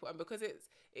reliable staple. And because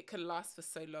it can last for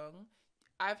so long,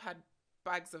 I've had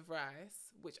bags of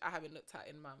rice which I haven't looked at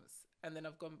in months, and then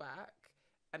I've gone back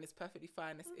and it's perfectly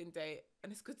fine, it's in date,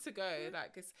 and it's good to go.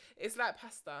 Like it's like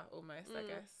pasta almost, I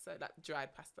guess. So like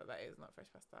dried pasta, that is, not fresh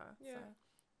pasta.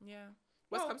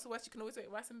 Worst comes to worst, you can always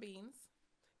make rice and beans.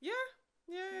 Yeah.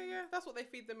 That's what they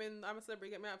feed them in I'm a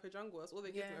Celebrity, Get Me Out of Your Jungle. That's all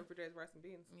they give them every day is rice and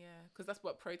beans. Yeah, because that's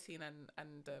what protein and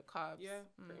carbs. Yeah,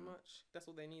 pretty much. That's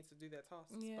all they need to do their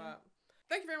tasks. Yeah. But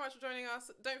thank you very much for joining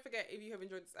us. Don't forget, if you have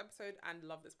enjoyed this episode and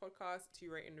love this podcast, to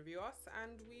rate and review us.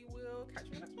 And we will catch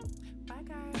you next one.